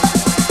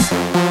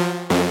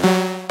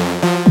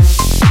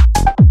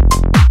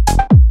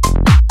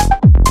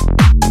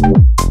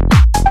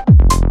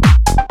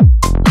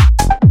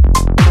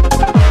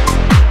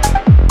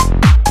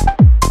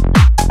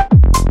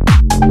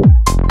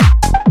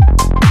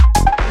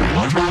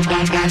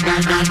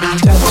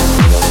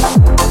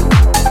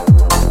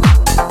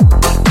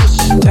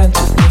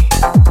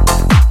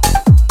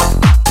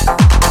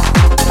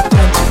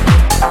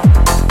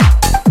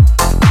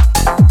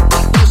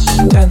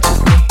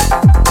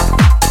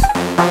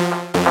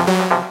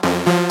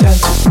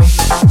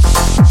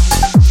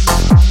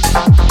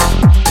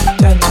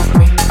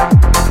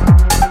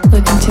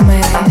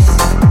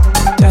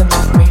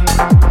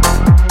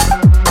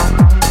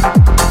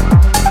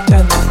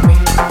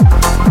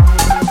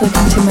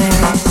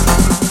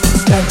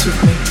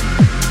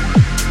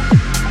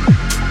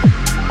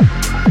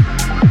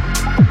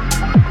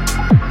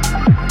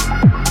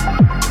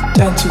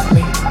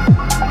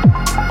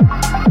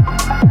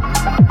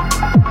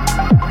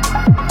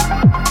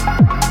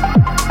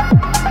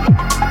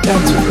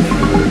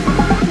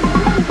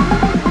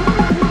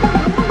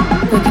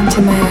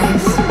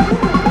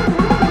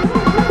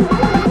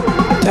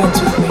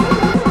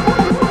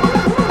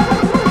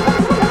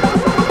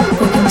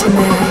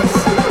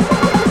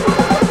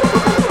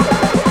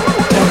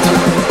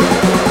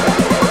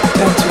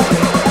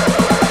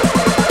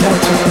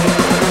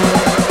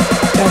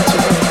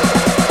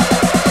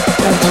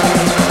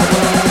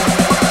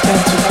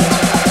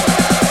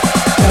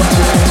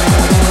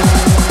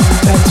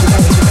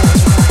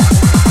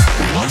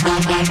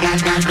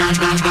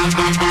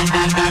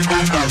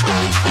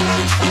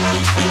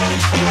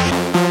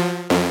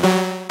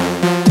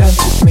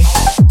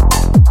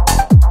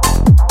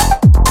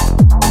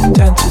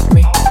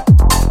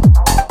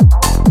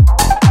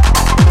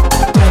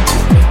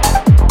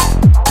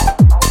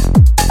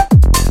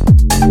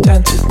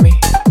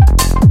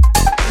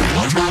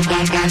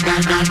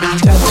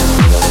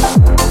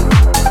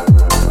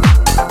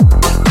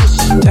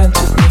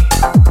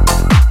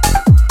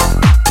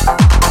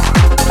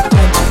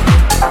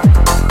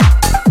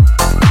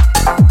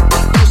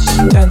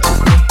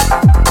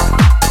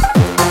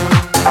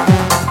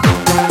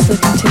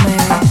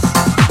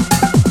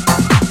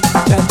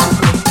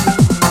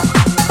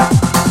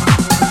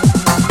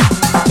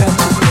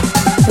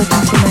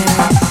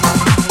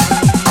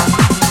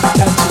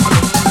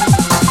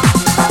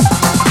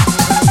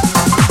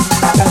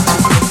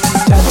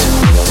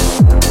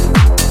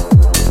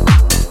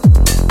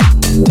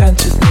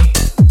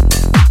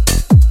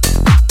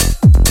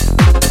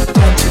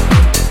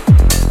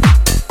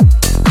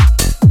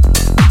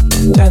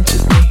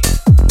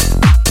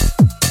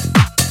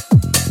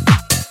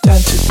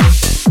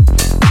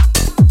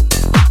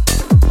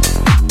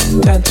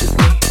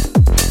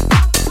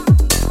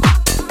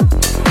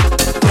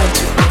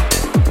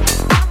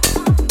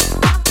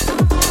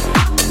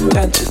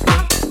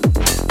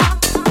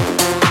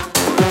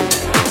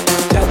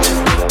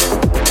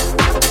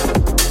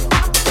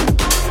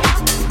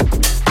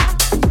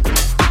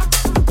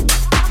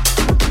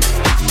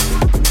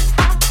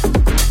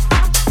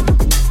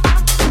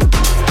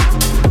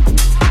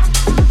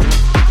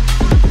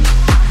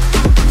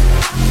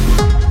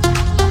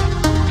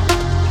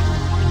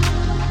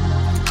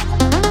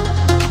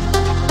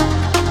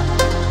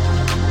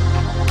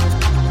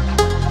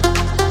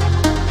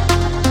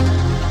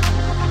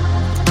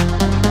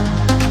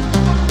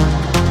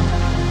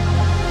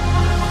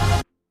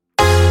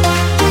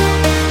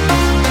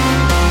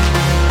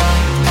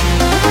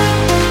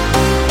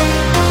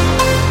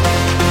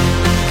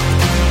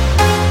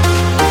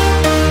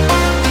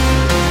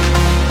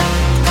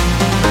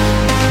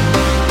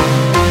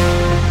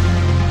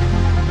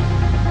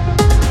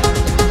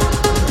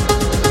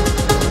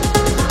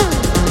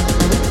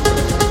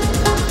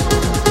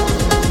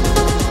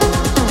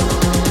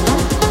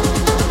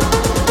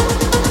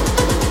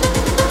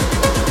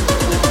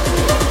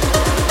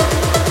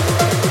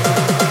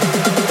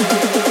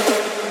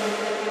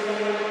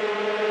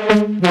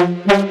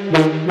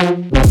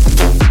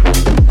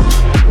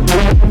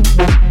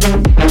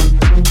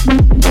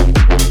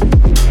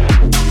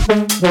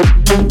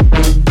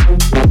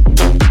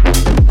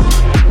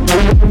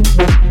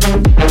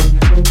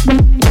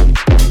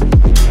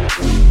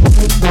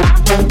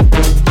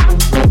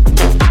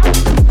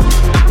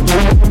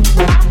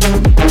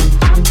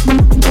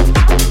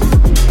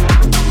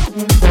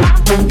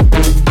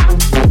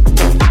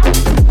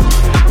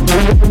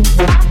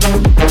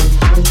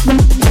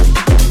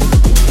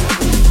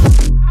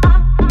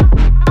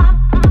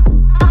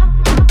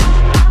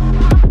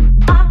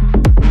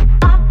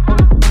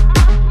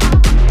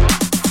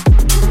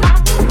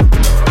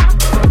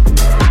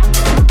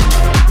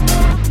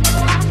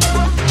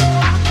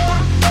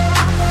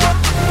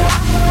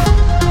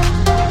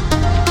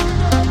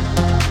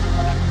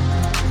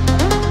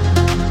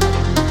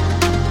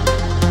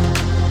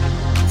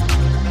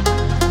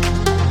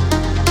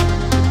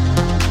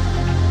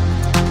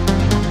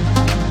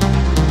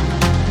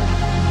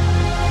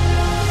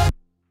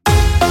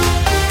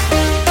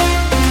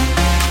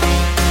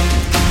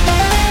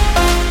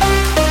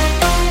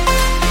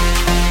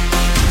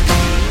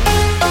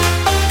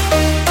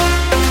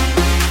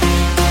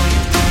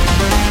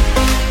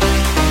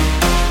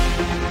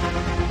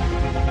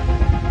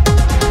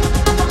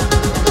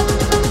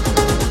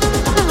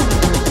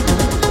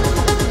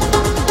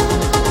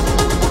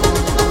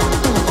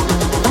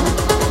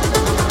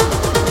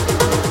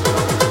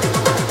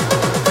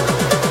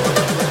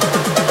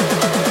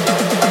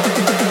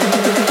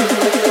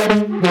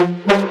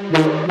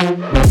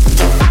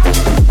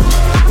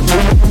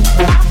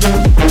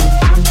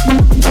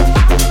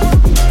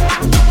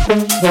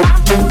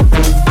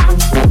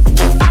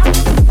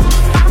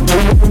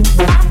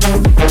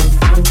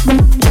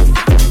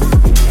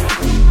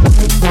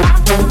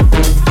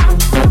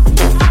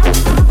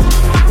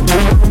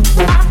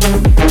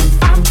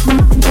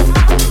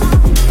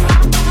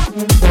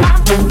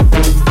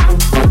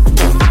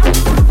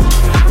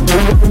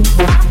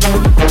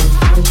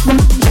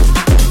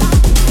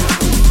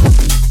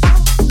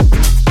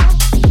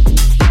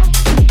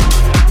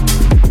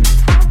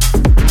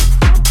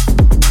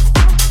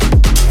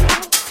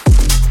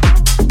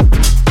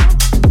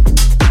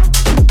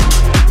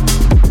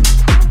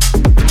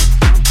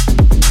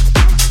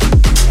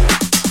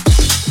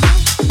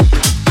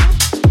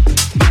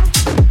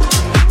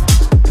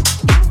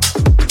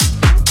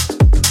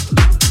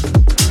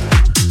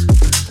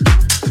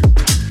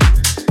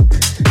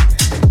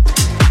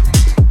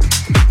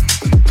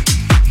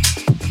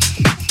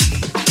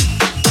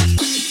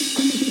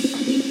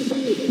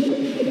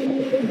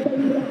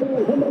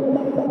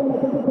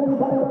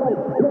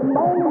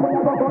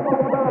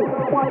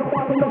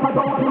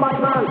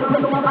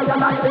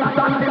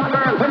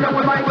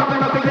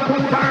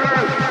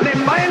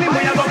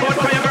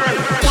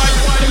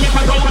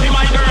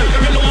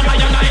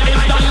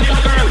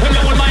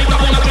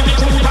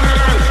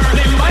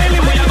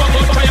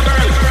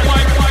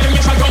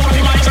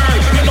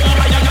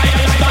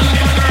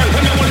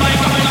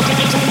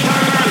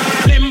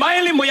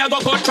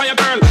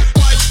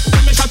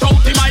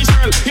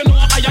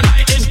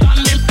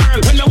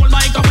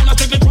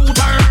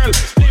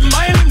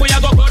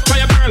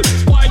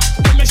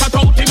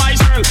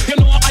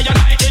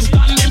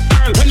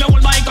 When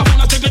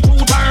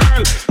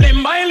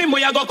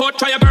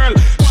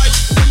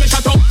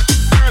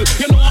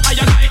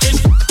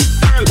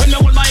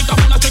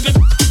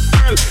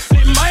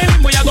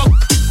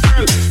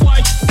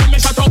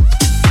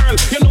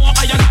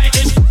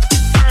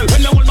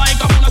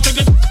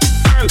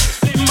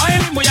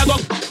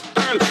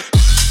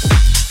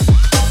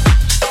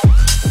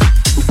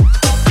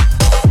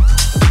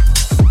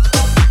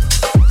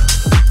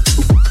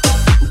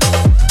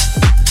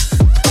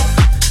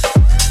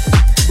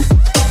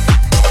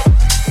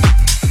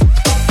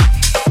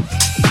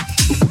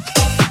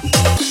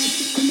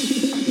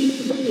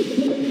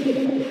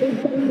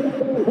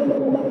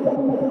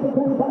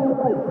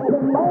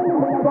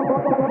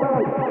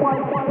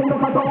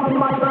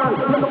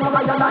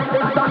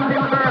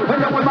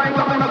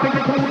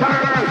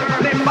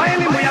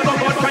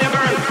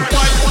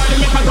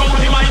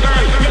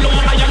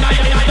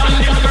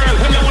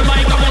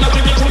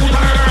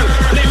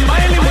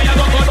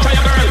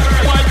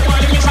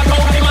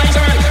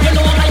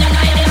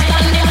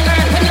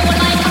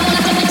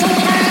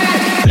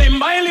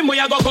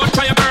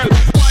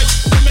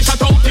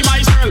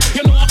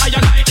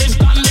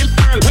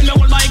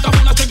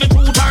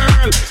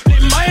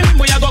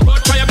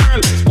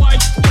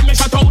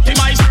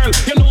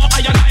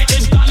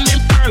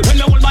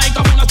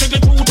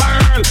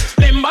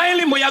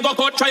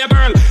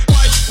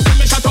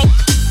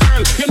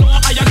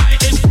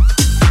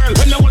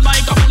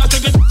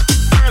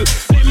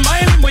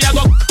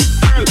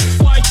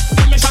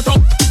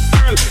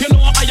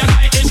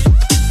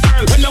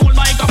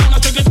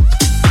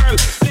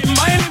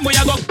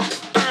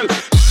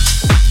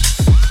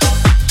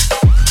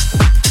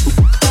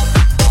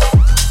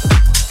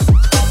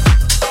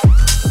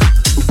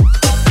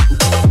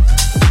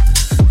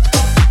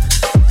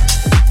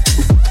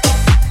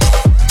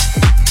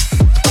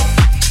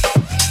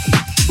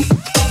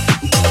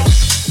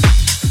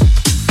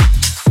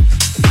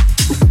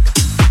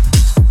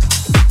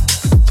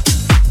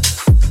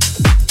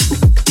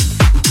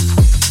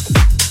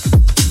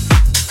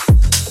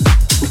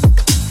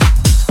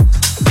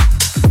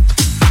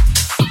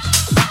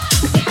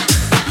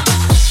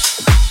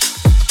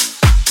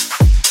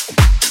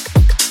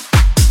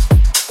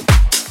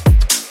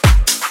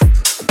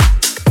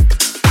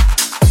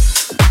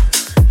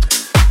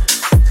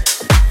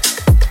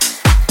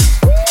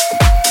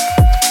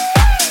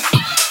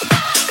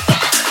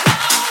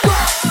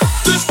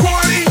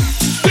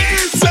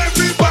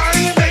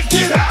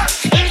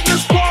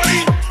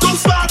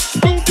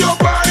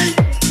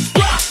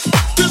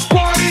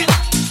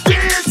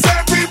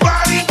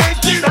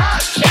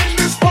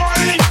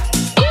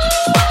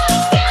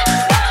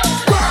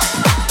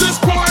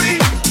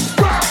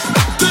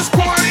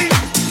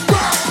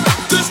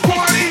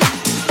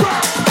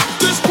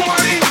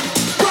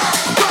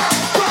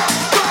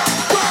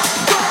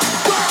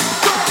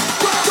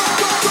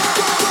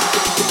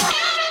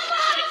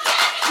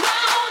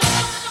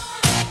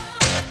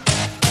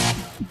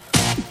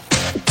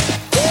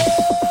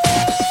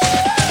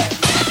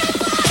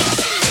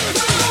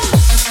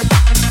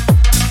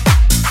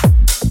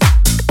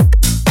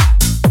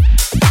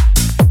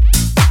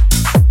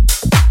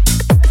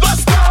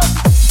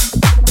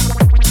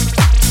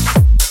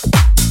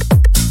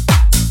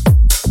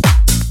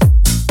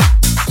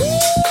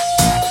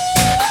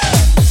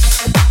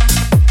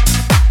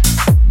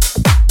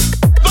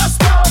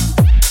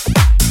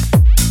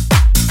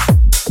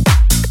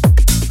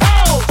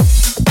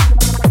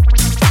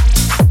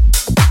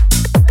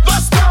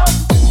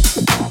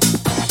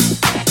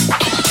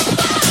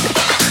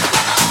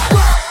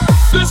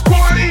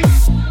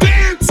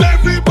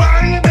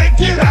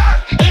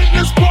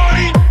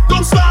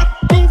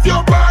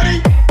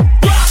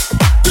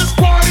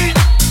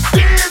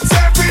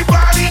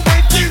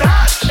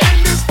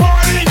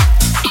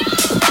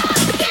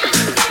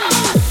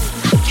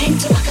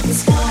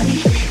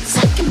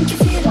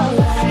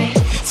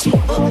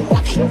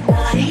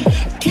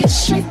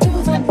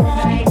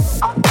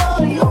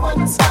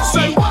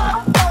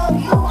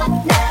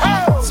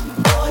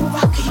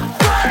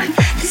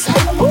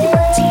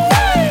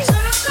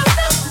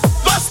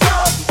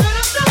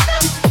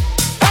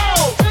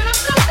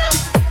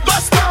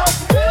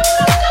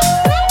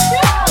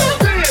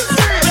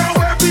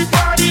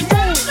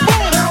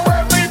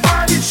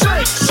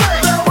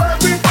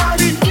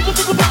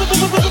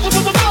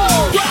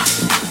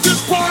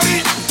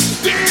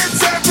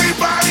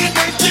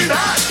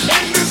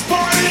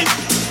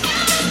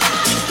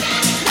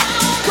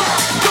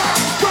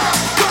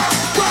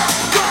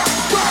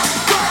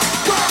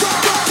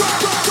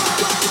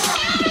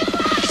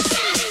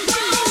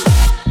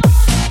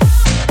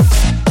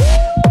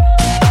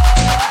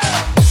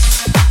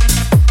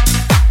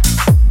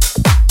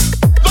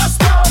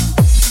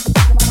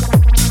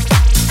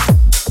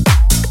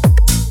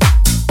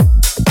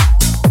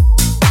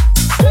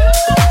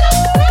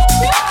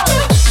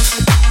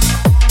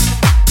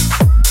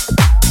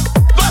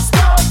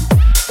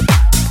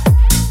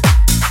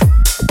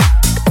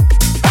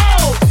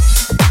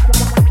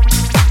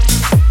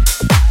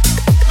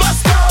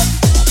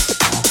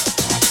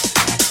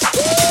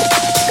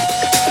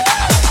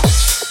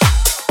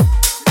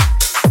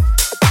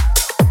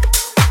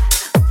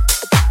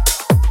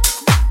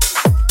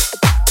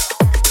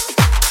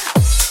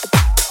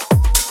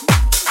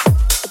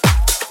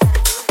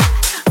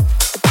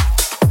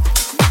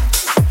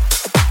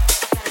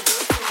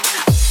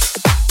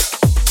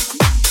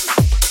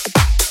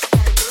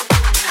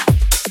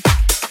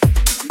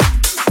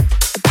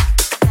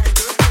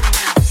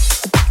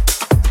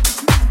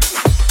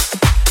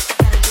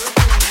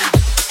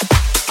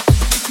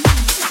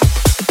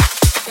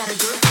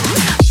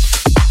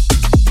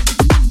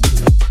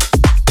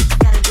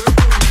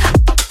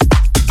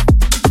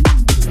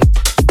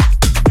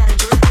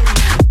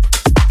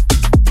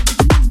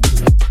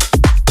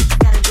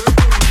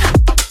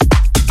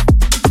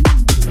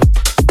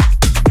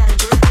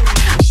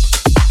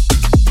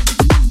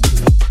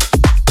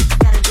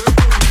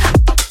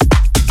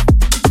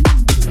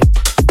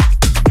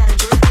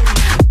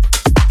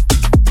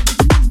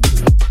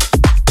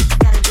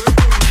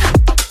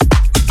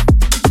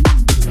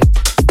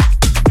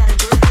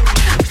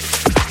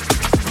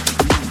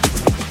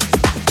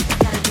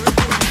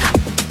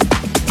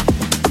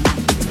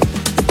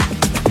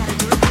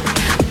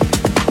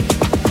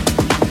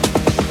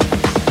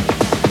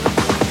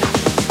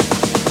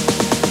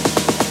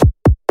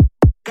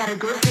I'm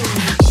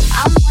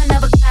one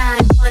of a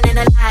kind, one in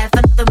a life.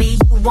 Another me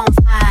you won't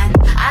find.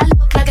 I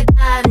look like a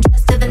dime,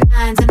 dressed to the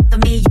nines. Another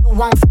me you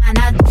won't find.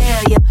 I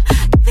dare you,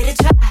 give it a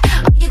try.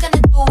 All you're gonna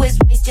do is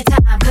waste your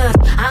time. Cause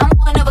I'm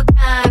one of a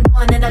kind,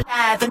 one in a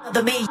life.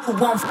 Another me you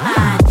won't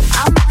find.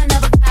 I'm one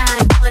of a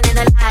kind, one in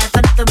a life.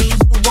 Another me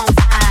you won't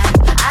find.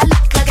 I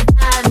look like a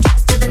dime,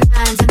 dressed to the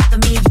nines. Another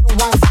me you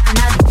won't find.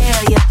 I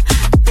dare you,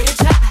 give it a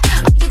try.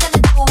 All you're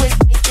gonna do is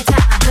waste your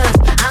time. Cause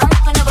I'm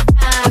one of a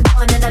kind,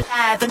 one in a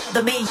life.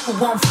 Another me you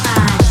won't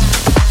find.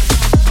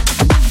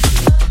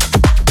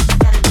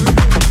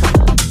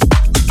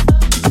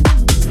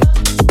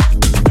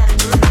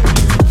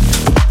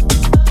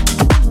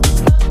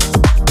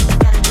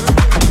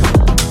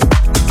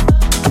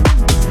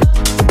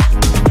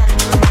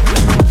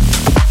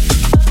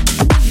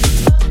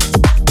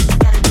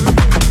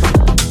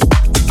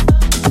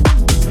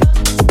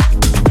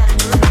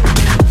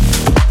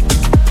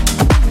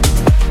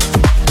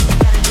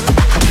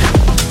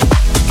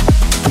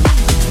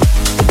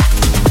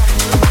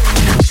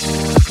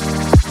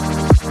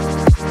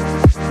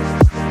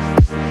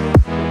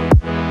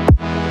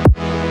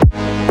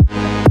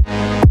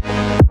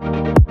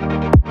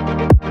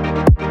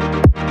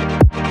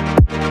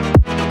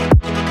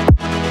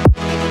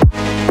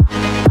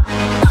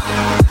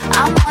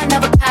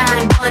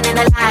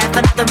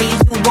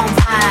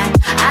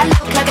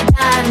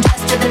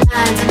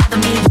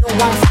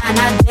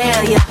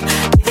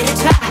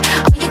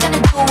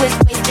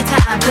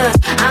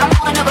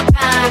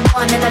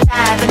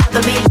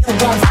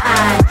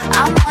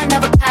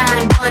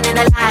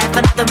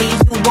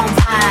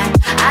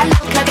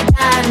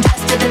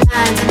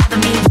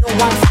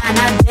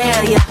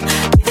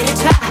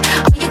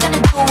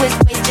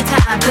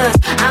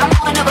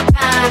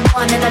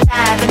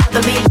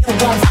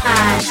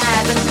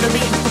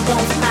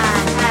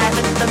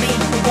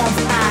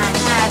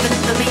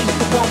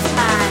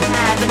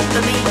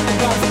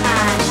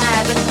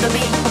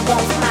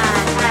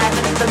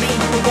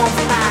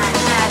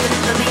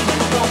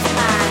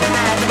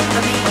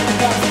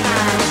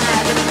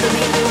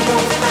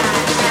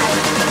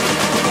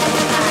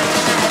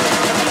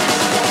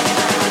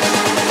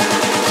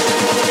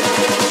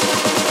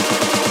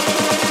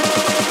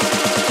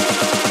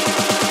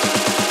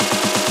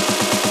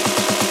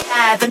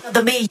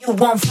 Another me you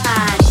won't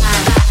find.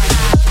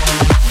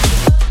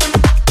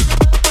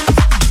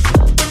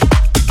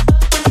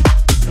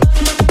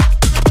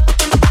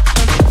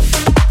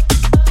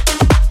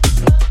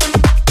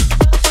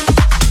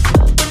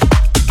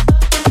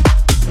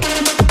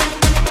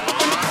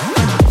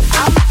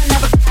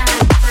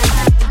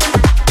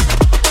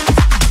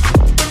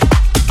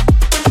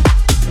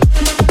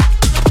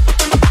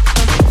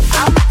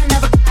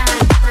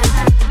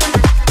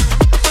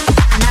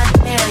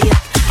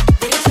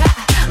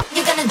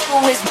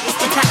 Always waste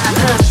your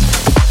time.